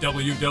offer at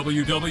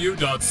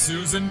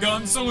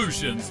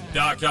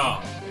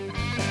www.susangunsolutions.com.